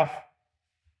calf,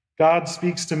 God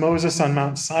speaks to Moses on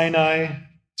Mount Sinai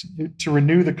to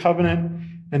renew the covenant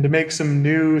and to make some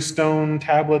new stone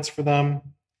tablets for them.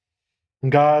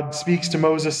 And God speaks to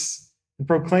Moses and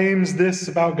proclaims this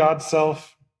about God's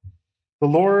self: the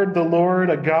Lord,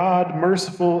 a God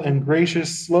merciful and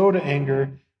gracious, slow to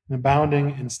anger, and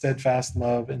abounding in steadfast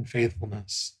love and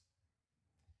faithfulness.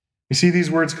 We see these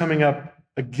words coming up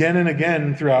again and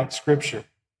again throughout Scripture.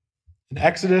 In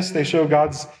Exodus, they show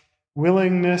God's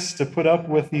willingness to put up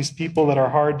with these people that are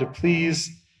hard to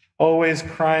please, always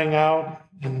crying out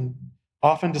and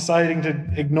often deciding to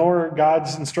ignore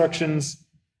God's instructions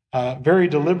very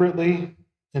deliberately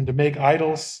and to make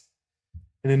idols.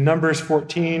 And in Numbers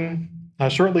 14,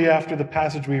 shortly after the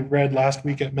passage we read last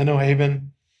week at Minnow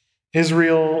Haven,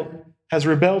 Israel has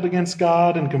rebelled against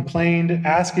God and complained,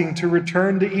 asking to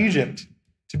return to Egypt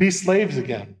to be slaves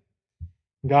again.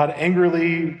 God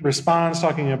angrily responds,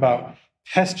 talking about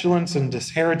pestilence and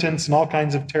disinheritance and all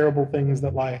kinds of terrible things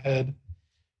that lie ahead.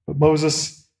 But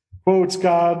Moses quotes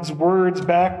God's words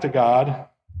back to God.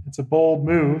 It's a bold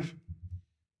move.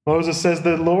 Moses says,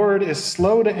 the Lord is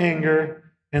slow to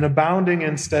anger and abounding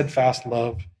in steadfast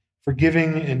love,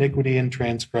 forgiving iniquity and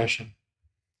transgression.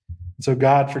 And so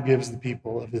God forgives the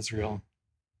people of Israel.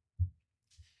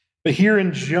 But here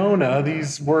in Jonah,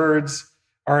 these words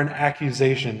are an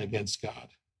accusation against God.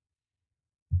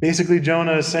 Basically,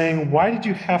 Jonah is saying, why did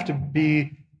you have to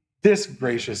be this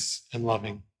gracious and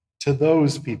loving to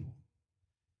those people?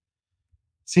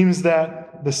 It seems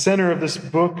that the center of this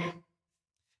book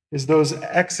is those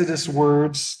Exodus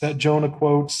words that Jonah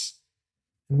quotes,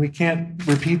 and we can't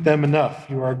repeat them enough.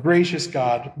 You are a gracious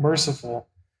God, merciful,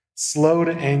 slow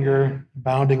to anger,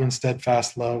 abounding in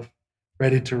steadfast love,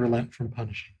 ready to relent from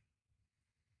punishing.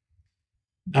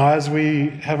 Now, as we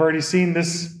have already seen,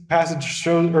 this passage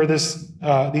shows, or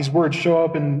these words show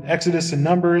up in Exodus and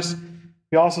Numbers.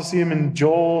 We also see them in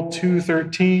Joel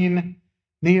 2:13,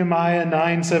 Nehemiah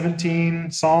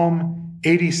 9:17, Psalm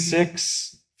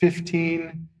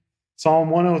 86:15, Psalm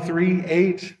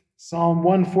 103:8, Psalm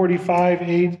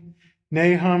 145:8,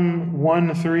 Nahum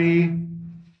 1:3,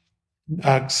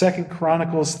 2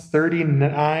 Chronicles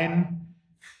 39.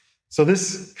 So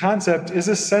this concept is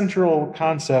a central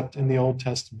concept in the Old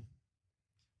Testament.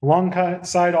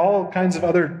 Alongside all kinds of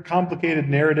other complicated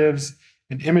narratives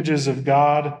and images of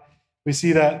God, we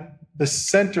see that the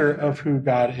center of who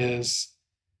God is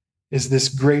this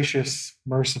gracious,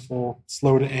 merciful,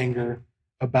 slow to anger,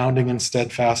 abounding in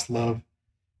steadfast love,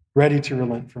 ready to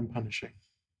relent from punishing.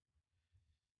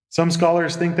 Some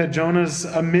scholars think that Jonah's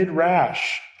a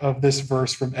midrash of this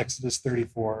verse from Exodus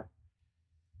 34.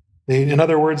 In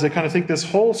other words, they kind of think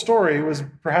this whole story was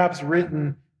perhaps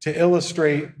written to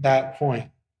illustrate that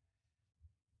point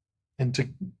and to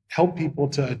help people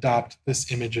to adopt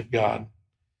this image of God.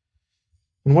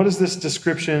 And what does this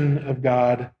description of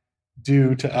God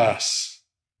do to us?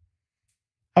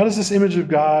 How does this image of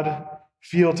God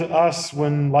feel to us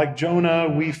when, like Jonah,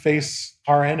 we face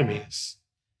our enemies?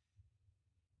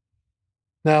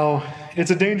 Now, it's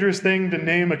a dangerous thing to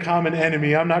name a common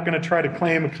enemy. I'm not going to try to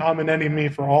claim a common enemy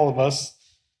for all of us,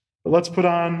 but let's put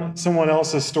on someone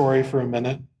else's story for a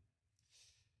minute.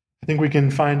 I think we can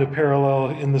find a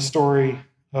parallel in the story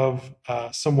of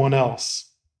someone else.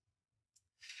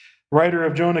 The writer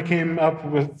of Jonah came up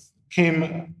with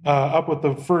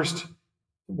the first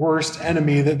worst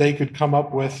enemy that they could come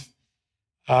up with,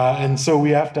 and so we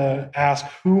have to ask,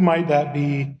 who might that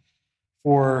be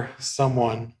for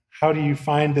someone? How do you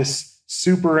find this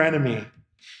super enemy?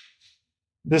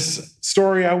 This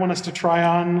story I want us to try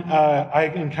on, I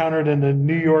encountered in a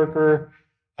New Yorker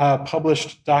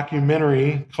published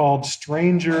documentary called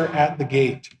Stranger at the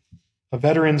Gate, a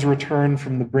veteran's return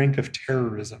from the brink of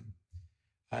terrorism.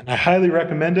 And I highly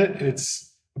recommend it.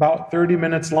 It's about 30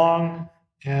 minutes long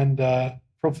and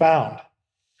profound.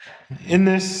 In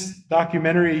this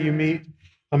documentary, you meet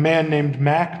a man named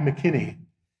Mac McKinney.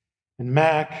 And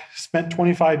Mac spent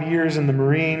 25 years in the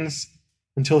Marines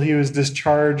until he was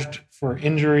discharged for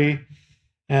injury.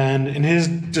 And in his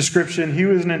description, he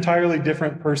was an entirely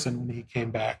different person when he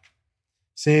came back,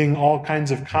 seeing all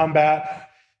kinds of combat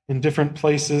in different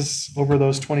places over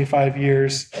those 25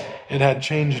 years. It had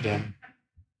changed him.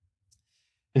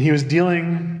 And he was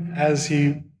dealing, as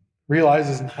he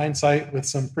realizes in hindsight, with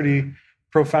some pretty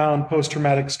profound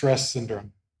post-traumatic stress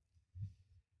syndrome.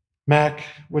 Mac,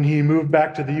 when he moved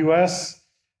back to the U.S.,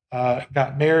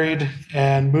 got married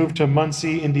and moved to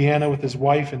Muncie, Indiana with his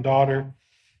wife and daughter,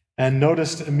 and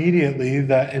noticed immediately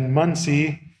that in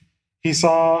Muncie, he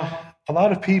saw a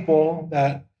lot of people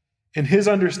that, in his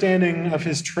understanding of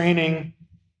his training,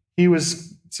 he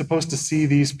was supposed to see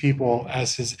these people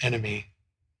as his enemy,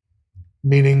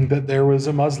 meaning that there was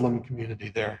a Muslim community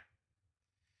there.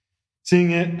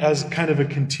 Seeing it as kind of a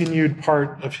continued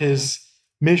part of his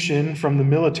mission from the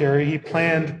military, he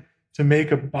planned to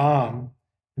make a bomb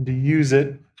and to use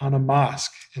it on a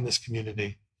mosque in this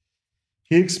community.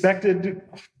 He expected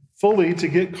fully to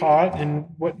get caught, and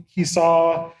what he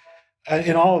saw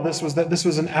in all of this was that this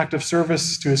was an act of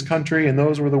service to his country, and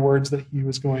those were the words that he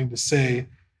was going to say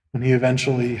when he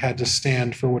eventually had to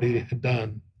stand for what he had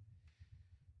done.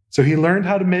 So he learned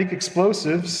how to make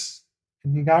explosives,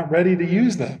 and he got ready to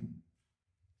use them.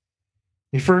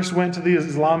 He first went to the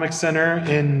Islamic Center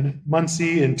in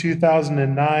Muncie in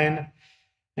 2009,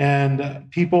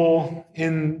 and people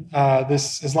in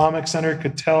this Islamic Center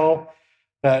could tell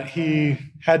that he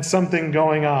had something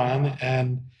going on,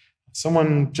 and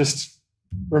someone just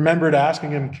remembered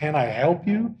asking him, "Can I help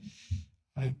you?"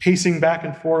 Pacing back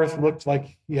and forth, looked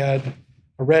like he had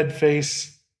a red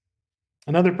face.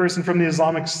 Another person from the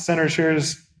Islamic Center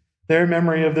shares their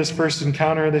memory of this first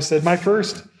encounter. They said, "My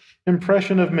first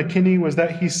impression of McKinney was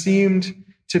that he seemed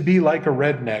to be like a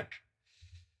redneck.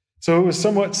 So it was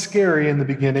somewhat scary in the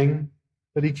beginning,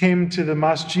 but he came to the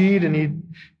masjid and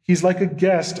he's like a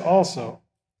guest also.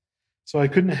 So I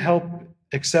couldn't help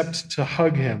except to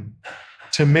hug him,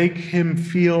 to make him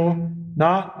feel,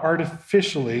 not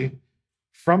artificially,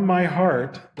 from my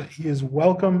heart, that he is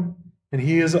welcome and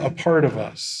he is a part of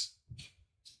us."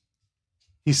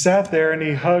 He sat there and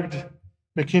he hugged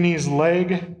McKinney's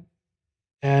leg,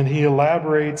 and he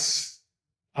elaborates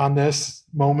on this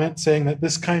moment, saying that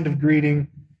this kind of greeting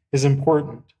is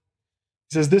important.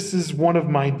 He says, "This is one of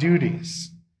my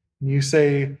duties." And you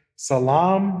say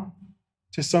salam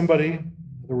to somebody, in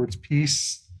other words,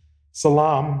 peace,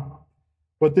 salam.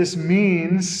 What this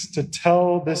means to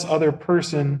tell this other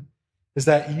person is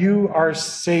that you are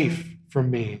safe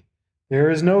from me. There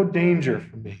is no danger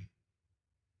for me.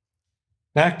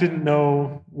 Mac didn't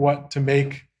know what to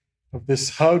make of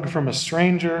this hug from a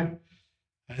stranger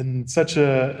in such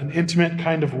an intimate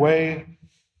kind of way.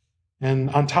 And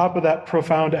on top of that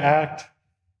profound act,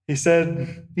 he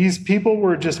said, these people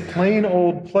were just plain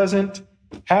old pleasant,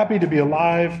 happy to be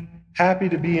alive, happy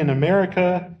to be in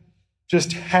America,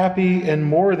 just happy and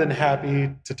more than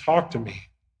happy to talk to me.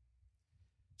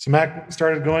 So Mac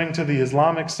started going to the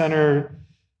Islamic Center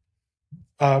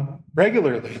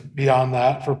regularly beyond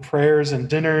that for prayers and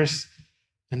dinners.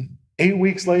 And 8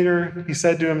 weeks later, he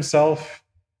said to himself,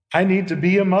 I need to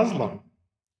be a Muslim.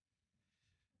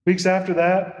 Weeks after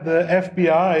that, the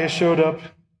FBI showed up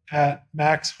at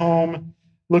Mac's home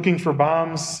looking for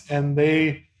bombs, and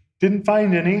they didn't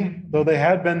find any, though they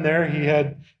had been there. He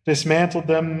had dismantled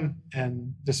them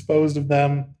and disposed of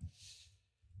them.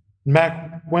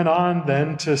 Mac went on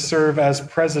then to serve as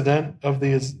president of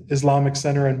the Islamic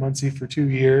Center in Muncie for 2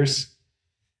 years.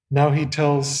 Now he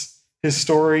tells his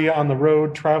story on the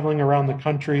road, traveling around the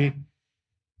country,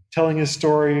 telling his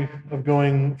story of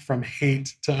going from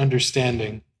hate to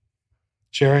understanding,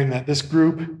 sharing that this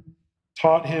group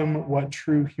taught him what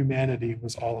true humanity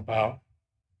was all about.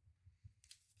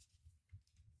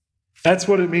 That's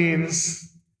what it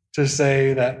means to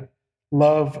say that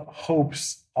love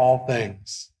hopes all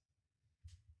things.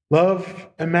 Love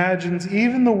imagines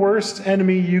even the worst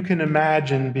enemy you can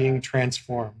imagine being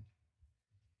transformed.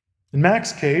 In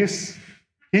Mac's case,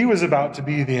 he was about to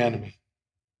be the enemy,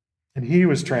 and he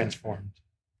was transformed.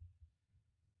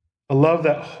 A love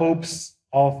that hopes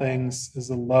all things is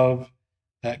a love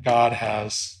that God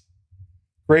has.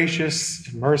 Gracious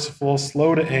and merciful,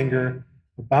 slow to anger,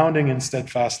 abounding in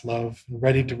steadfast love, and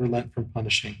ready to relent from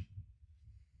punishing.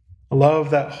 A love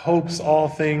that hopes all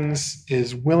things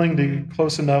is willing to get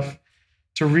close enough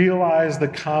to realize the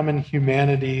common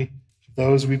humanity of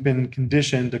those we've been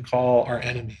conditioned to call our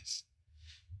enemies.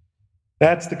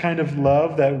 That's the kind of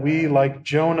love that we, like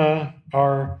Jonah,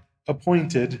 are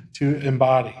appointed to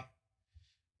embody.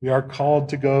 We are called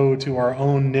to go to our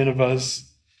own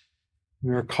Ninevehs.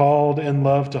 We are called in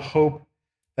love to hope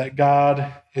that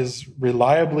God is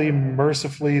reliably,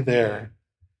 mercifully there.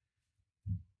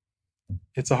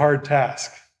 It's a hard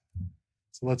task.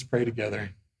 So let's pray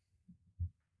together.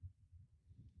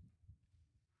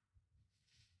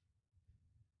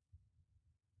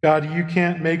 God, you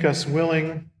can't make us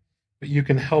willing, but you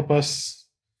can help us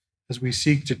as we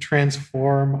seek to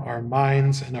transform our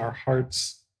minds and our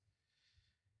hearts.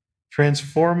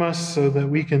 Transform us so that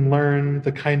we can learn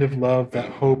the kind of love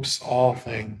that hopes all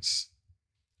things.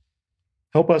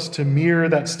 Help us to mirror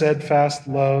that steadfast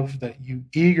love that you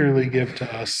eagerly give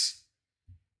to us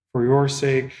for your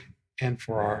sake and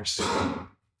for ours.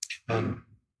 Amen.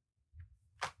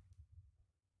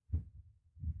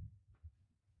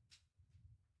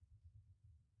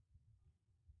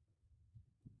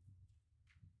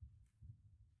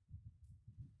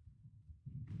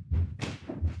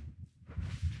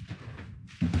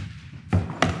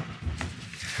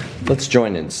 Let's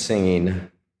join in singing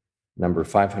number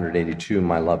 582,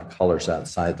 My Love Colors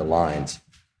Outside the Lines.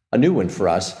 A new one for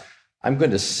us. I'm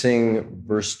going to sing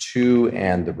verse 2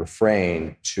 and the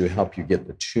refrain to help you get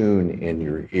the tune in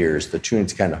your ears. The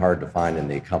tune's kind of hard to find in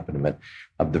the accompaniment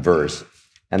of the verse.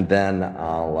 And then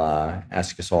I'll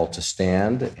ask us all to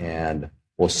stand, and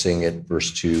we'll sing it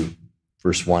verse 2,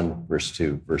 verse 1, verse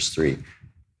 2, verse 3.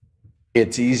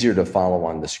 It's easier to follow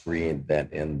on the screen than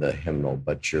in the hymnal,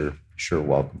 but you're sure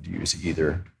welcome to use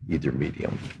either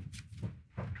medium.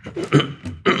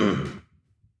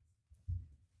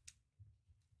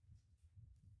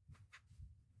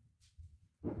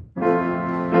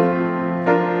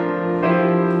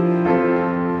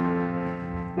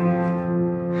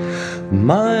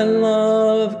 My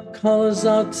love colors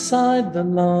outside the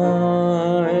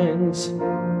lines,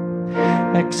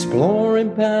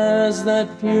 exploring paths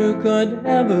that few could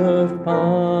ever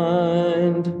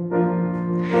find,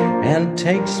 and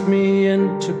takes me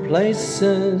into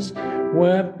places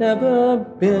where I've never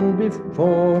been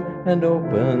before, and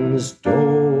opens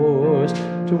doors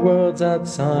to worlds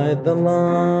outside the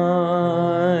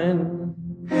line.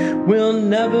 We'll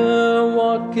never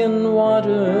walk in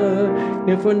water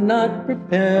if we're not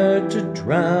prepared to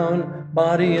drown.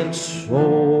 Body and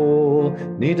soul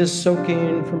need a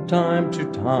soaking from time to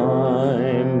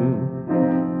time.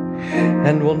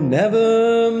 And we'll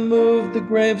never move the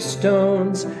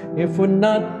gravestones if we're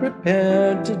not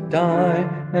prepared to die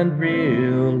and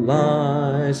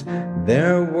realize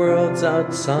there are worlds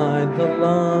outside the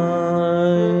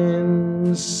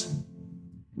lines.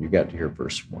 You got to hear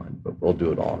verse 1, but we'll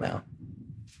do it all now.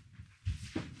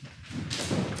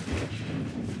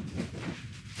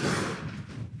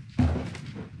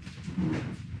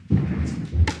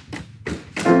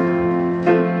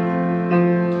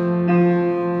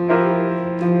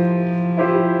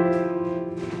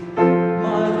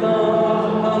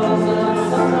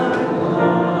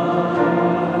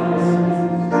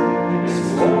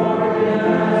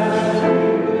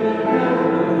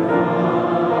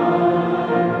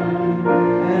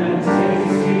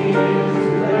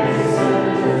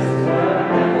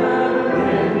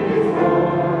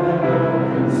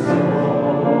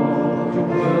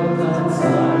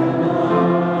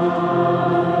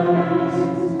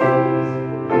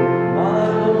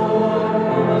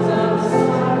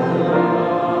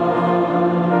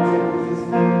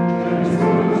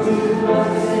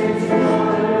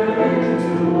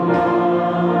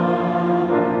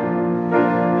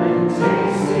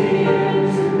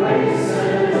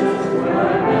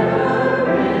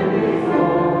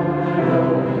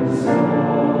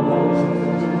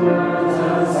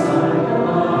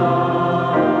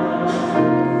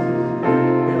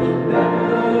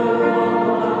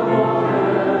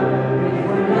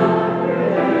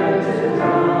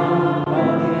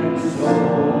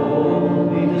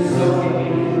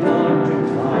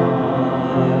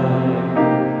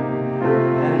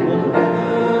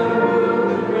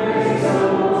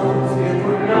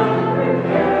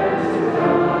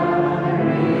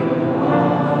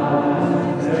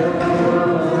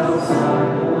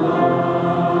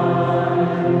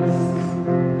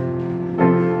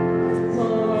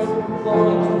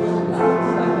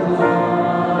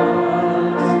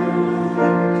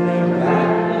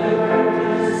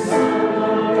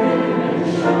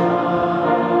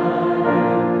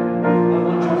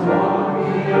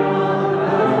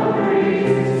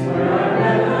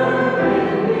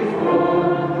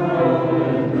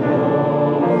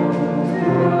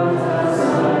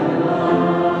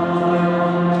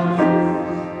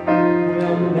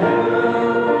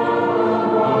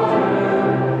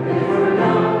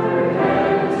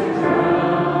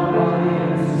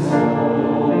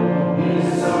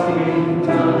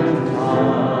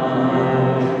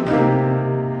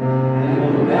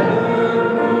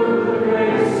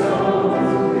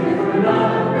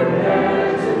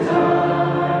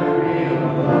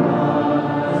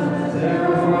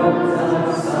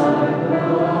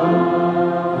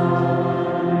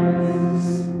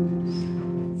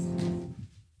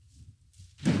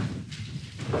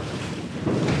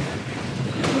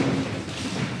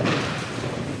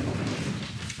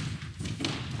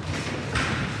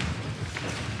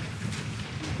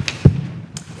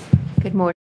 Good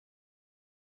morning.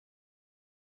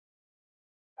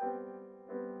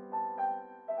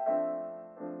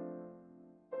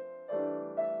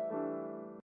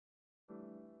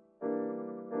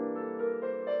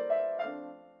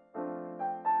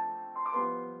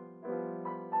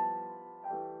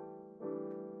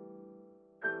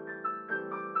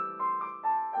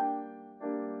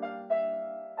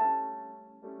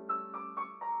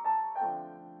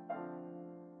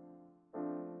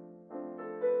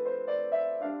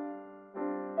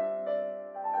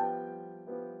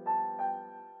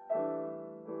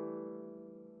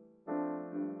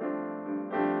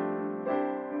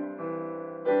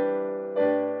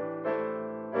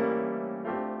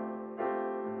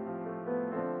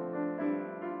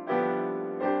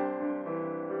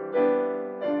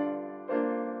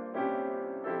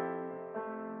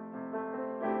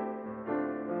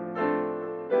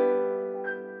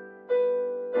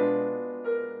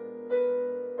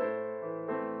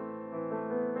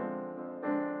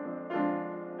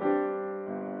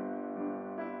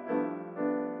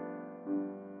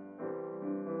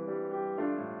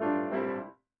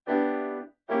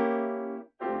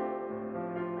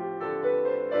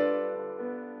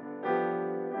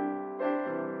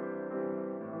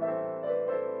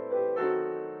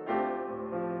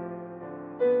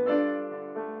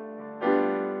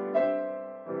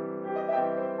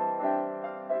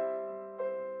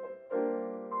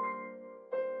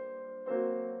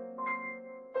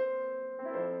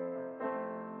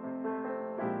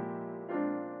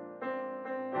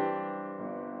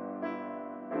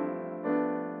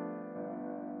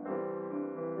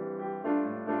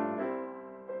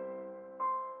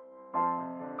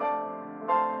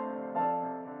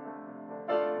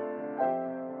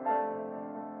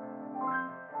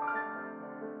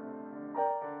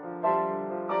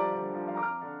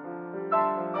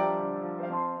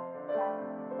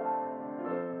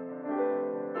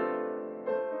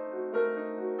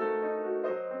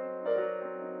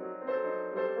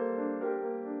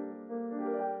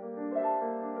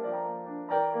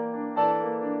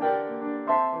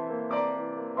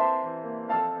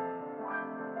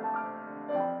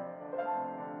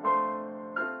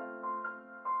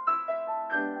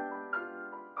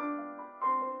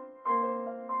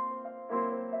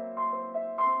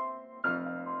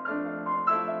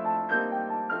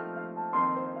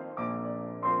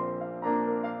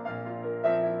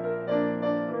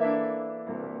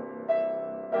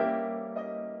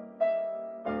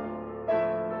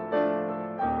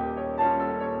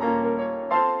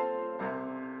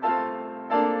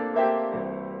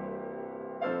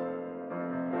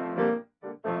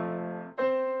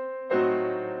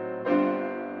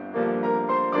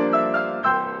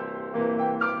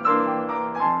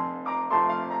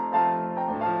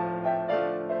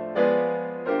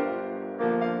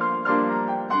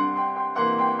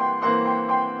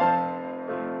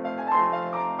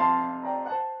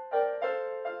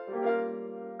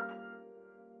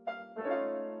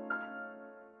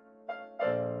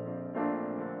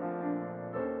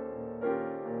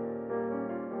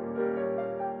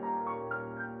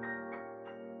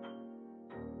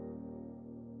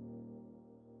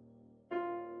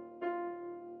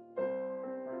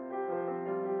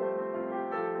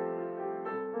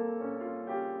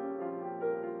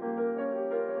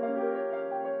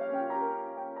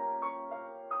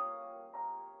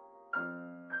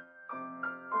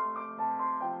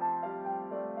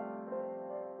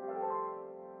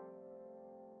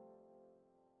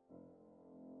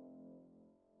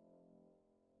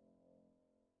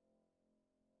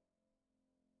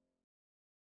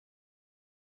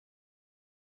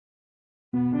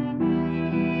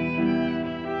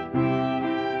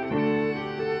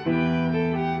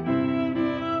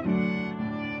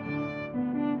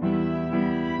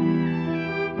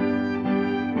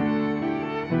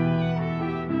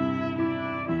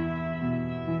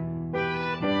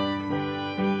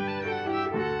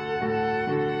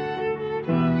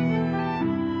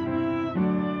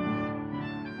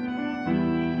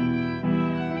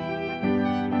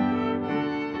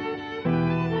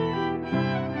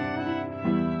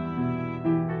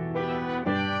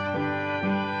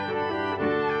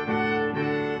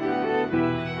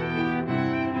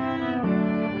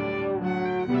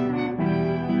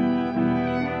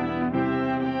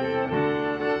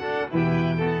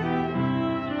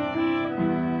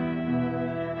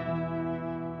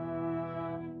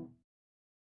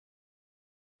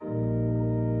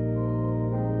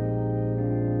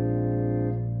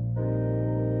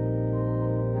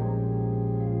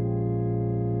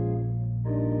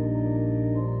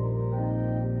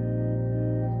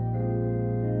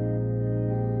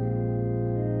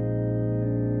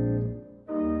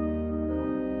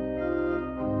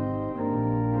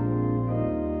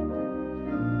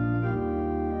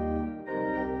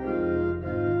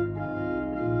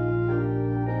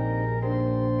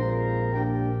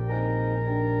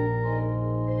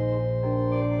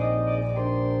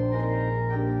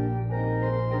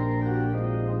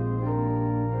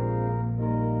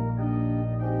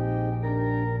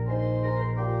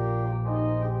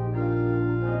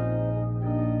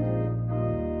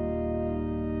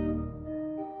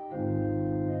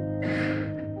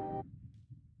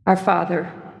 Our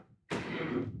Father,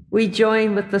 we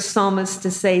join with the psalmist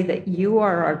to say that you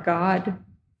are our God,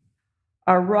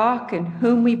 our rock in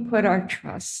whom we put our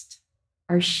trust,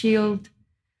 our shield,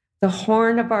 the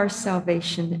horn of our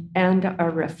salvation, and our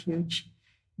refuge.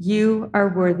 You are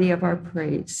worthy of our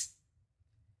praise.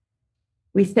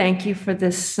 We thank you for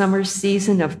this summer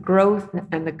season of growth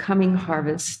and the coming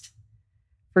harvest,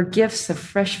 for gifts of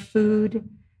fresh food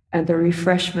and the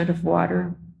refreshment of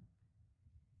water.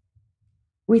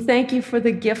 We thank you for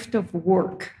the gift of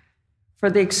work, for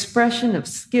the expression of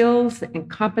skills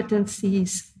and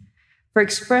competencies, for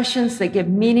expressions that give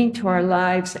meaning to our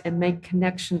lives and make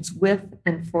connections with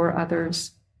and for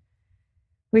others.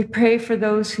 We pray for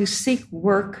those who seek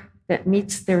work that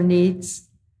meets their needs,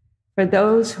 for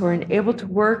those who are unable to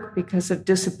work because of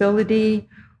disability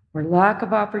or lack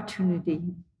of opportunity,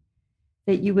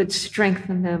 that you would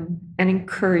strengthen them and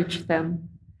encourage them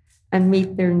and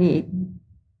meet their need.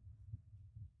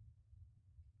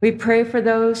 We pray for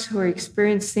those who are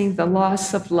experiencing the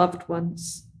loss of loved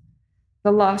ones,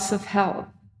 the loss of health,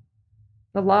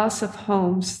 the loss of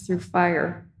homes through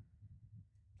fire,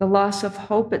 the loss of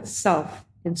hope itself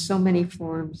in so many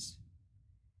forms.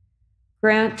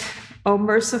 Grant, O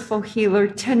merciful healer,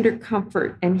 tender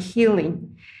comfort and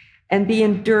healing and the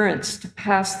endurance to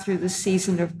pass through the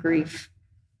season of grief.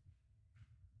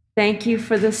 Thank you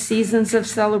for the seasons of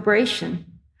celebration,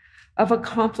 of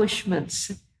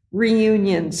accomplishments,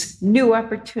 reunions, new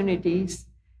opportunities,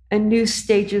 and new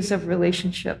stages of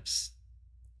relationships.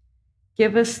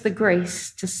 Give us the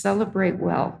grace to celebrate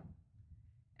well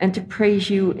and to praise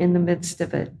you in the midst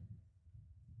of it.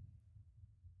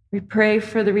 We pray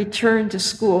for the return to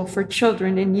school for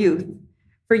children and youth,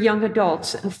 for young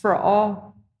adults, and for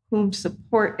all whom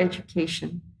support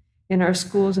education in our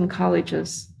schools and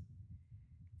colleges.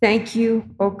 Thank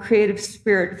you, O creative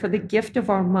Spirit, for the gift of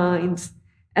our minds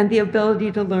and the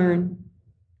ability to learn.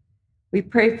 We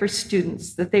pray for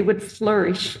students that they would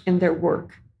flourish in their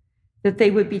work, that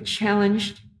they would be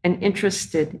challenged and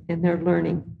interested in their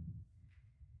learning.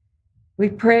 We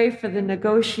pray for the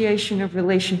negotiation of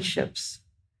relationships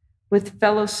with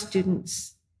fellow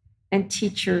students and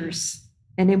teachers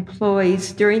and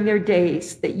employees during their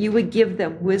days, that you would give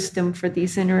them wisdom for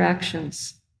these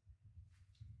interactions.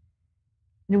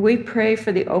 And we pray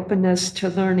for the openness to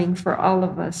learning for all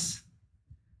of us.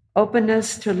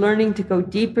 Openness to learning to go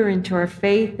deeper into our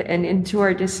faith and into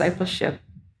our discipleship.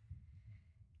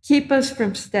 Keep us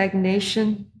from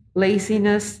stagnation,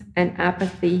 laziness, and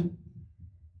apathy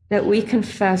that we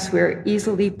confess we are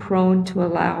easily prone to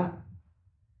allow.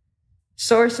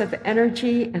 Source of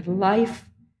energy and life,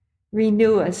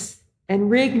 renew us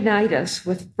and reignite us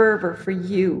with fervor for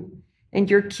you and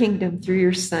your kingdom through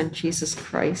your Son, Jesus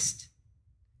Christ.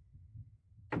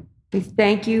 We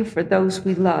thank you for those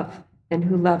we love and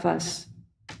who love us,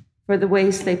 for the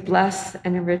ways they bless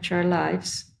and enrich our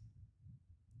lives.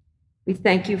 We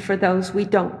thank you for those we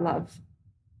don't love,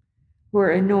 who are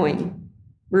annoying,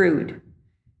 rude,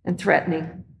 and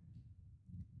threatening.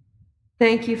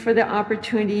 Thank you for the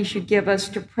opportunities you give us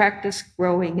to practice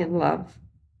growing in love.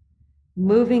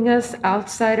 moving us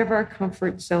outside of our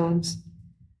comfort zones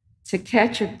to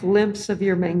catch a glimpse of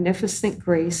your magnificent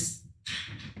grace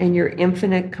and your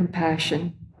infinite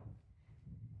compassion.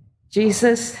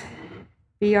 Jesus,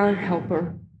 be our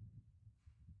helper.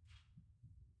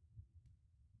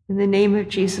 In the name of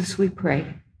Jesus, we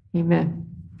pray. Amen.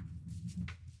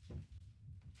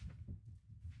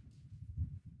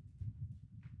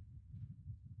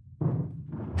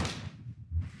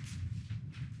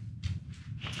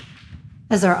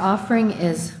 As our offering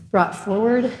is brought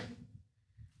forward,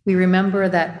 we remember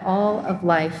that all of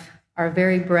life, our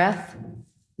very breath,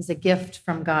 is a gift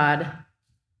from God.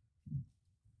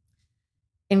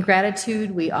 In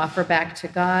gratitude, we offer back to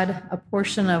God a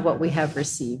portion of what we have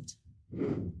received.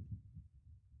 I'm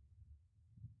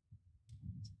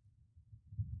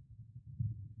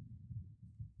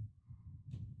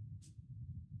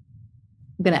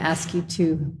going to ask you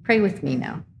to pray with me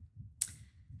now.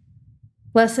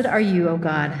 Blessed are you, O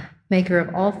God, maker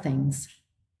of all things.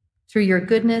 Through your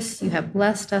goodness, you have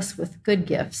blessed us with good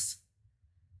gifts,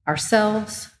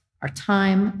 ourselves, our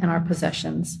time, and our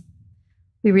possessions.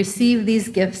 We receive these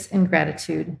gifts in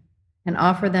gratitude and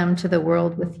offer them to the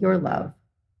world with your love,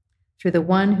 through the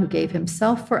one who gave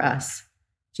himself for us,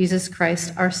 Jesus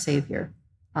Christ, our Savior.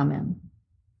 Amen.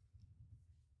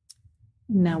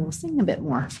 Now we'll sing a bit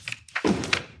more.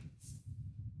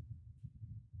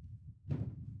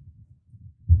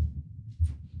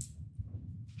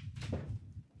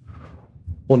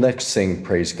 We'll next sing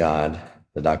Praise God,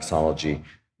 the doxology,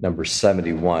 number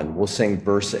 71. We'll sing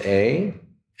verse A,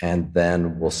 and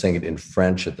then we'll sing it in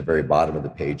French at the very bottom of the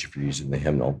page if you're using the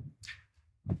hymnal.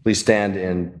 Please stand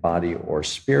in body or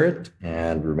spirit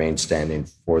and remain standing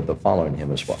for the following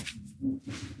hymn as well.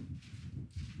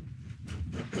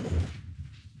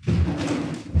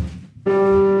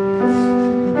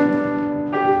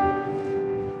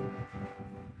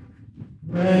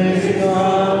 Praise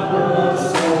God, the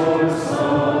source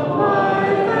of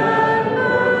life and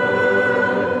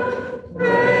birth.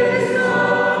 Praise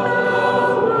God,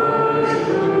 the Word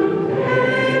who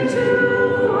came to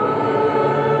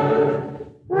earth.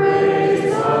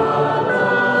 Praise God,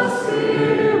 the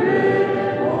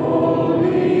Spirit,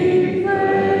 holy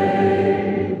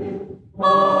flame.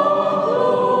 All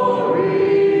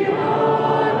glory,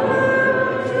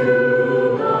 honor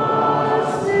to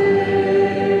God's name.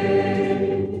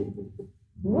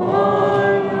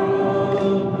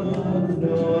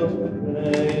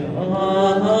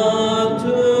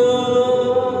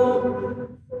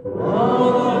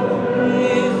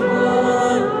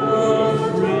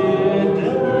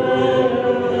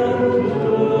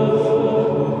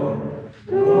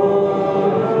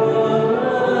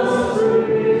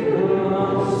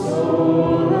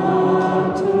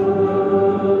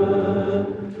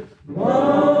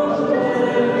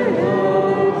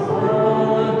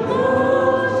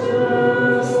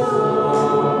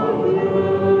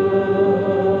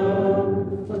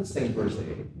 Let's sing verse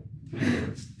 8.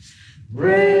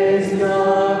 Praise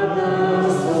God,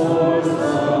 the source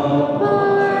of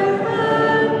life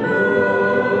and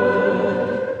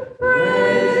birth.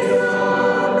 Praise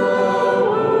God,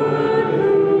 the Word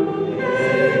who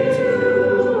came to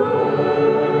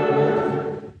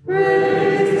earth.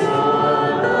 Praise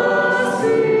God, the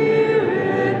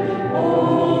Spirit,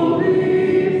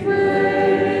 holy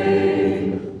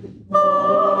flame.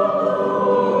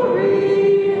 All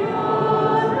glory,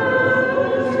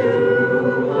 honor to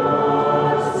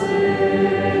God's name.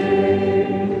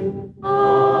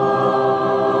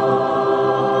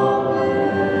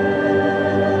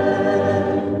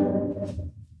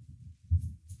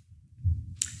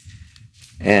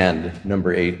 And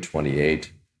number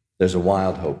 828, There's a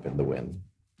Wild Hope in the Wind.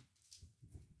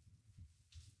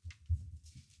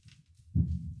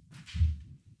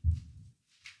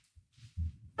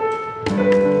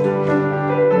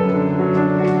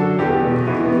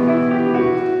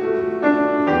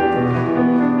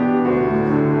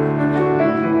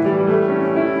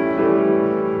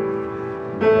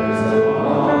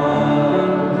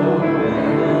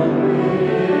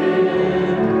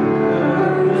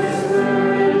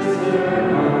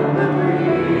 Whisper on the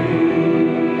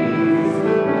breeze.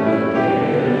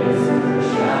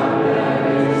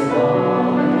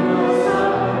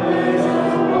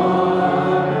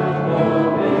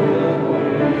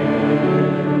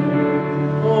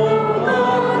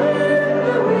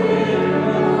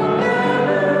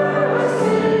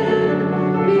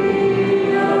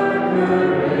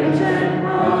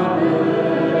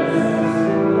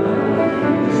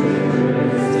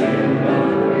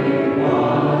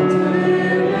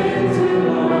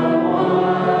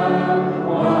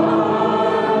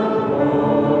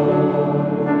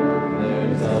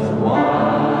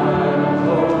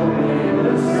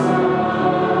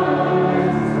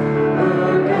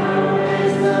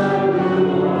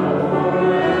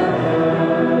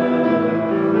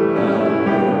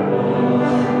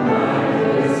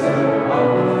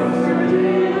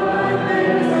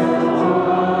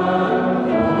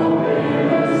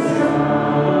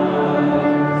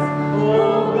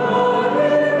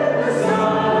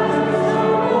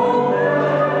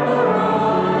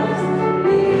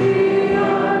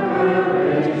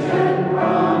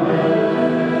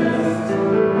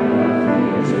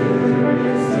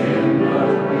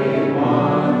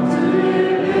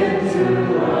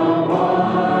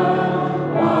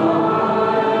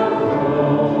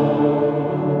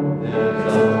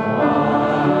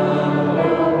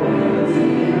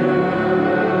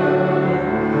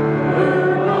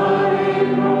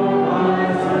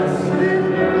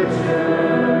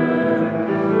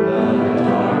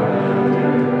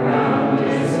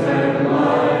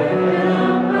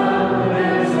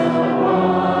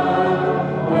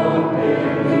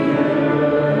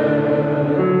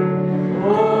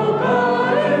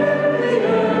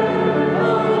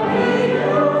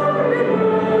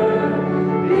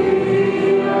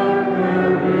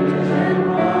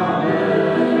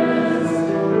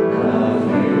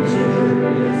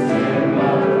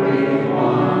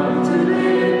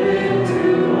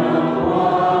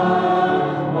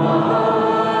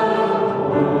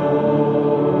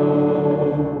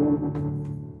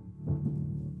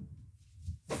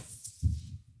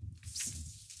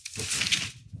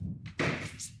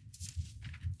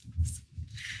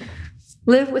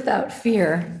 Live without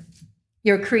fear.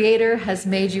 Your Creator has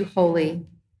made you holy,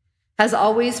 has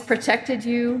always protected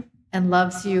you, and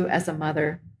loves you as a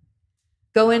mother.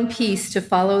 Go in peace to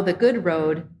follow the good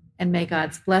road, and may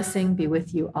God's blessing be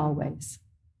with you always.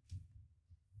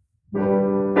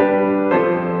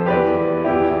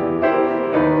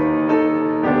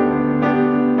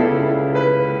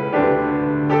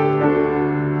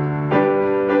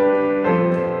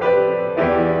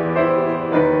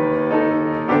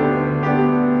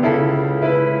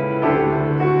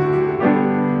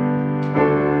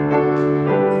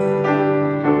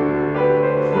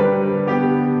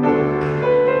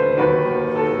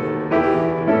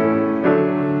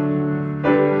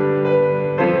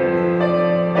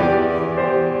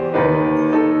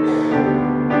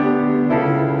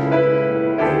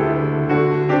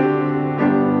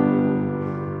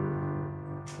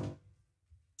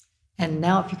 And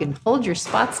now, if you can hold your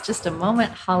spots just a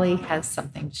moment, Holly has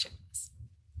something to share with us.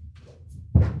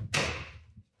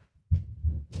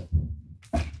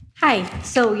 Hi,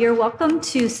 so you're welcome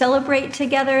to celebrate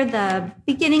together the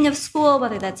beginning of school,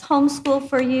 whether that's homeschool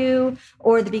for you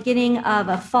or the beginning of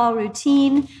a fall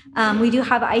routine. We do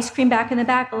have ice cream back in the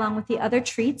back along with the other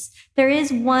treats. There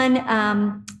is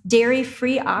one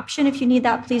dairy-free option. If you need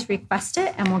that, please request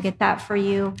it and we'll get that for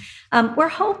you. We're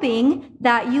hoping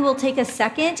that you will take a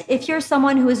second, if you're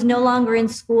someone who is no longer in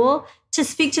school, to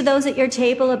speak to those at your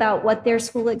table about what their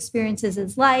school experiences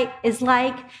is like,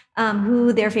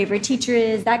 who their favorite teacher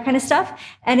is, that kind of stuff.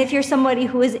 And if you're somebody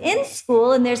who is in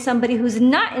school and there's somebody who's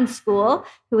not in school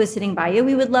who is sitting by you,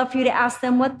 we would love for you to ask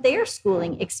them what their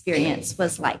schooling experience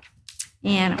was like.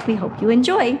 And we hope you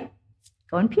enjoy.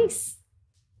 Go in peace.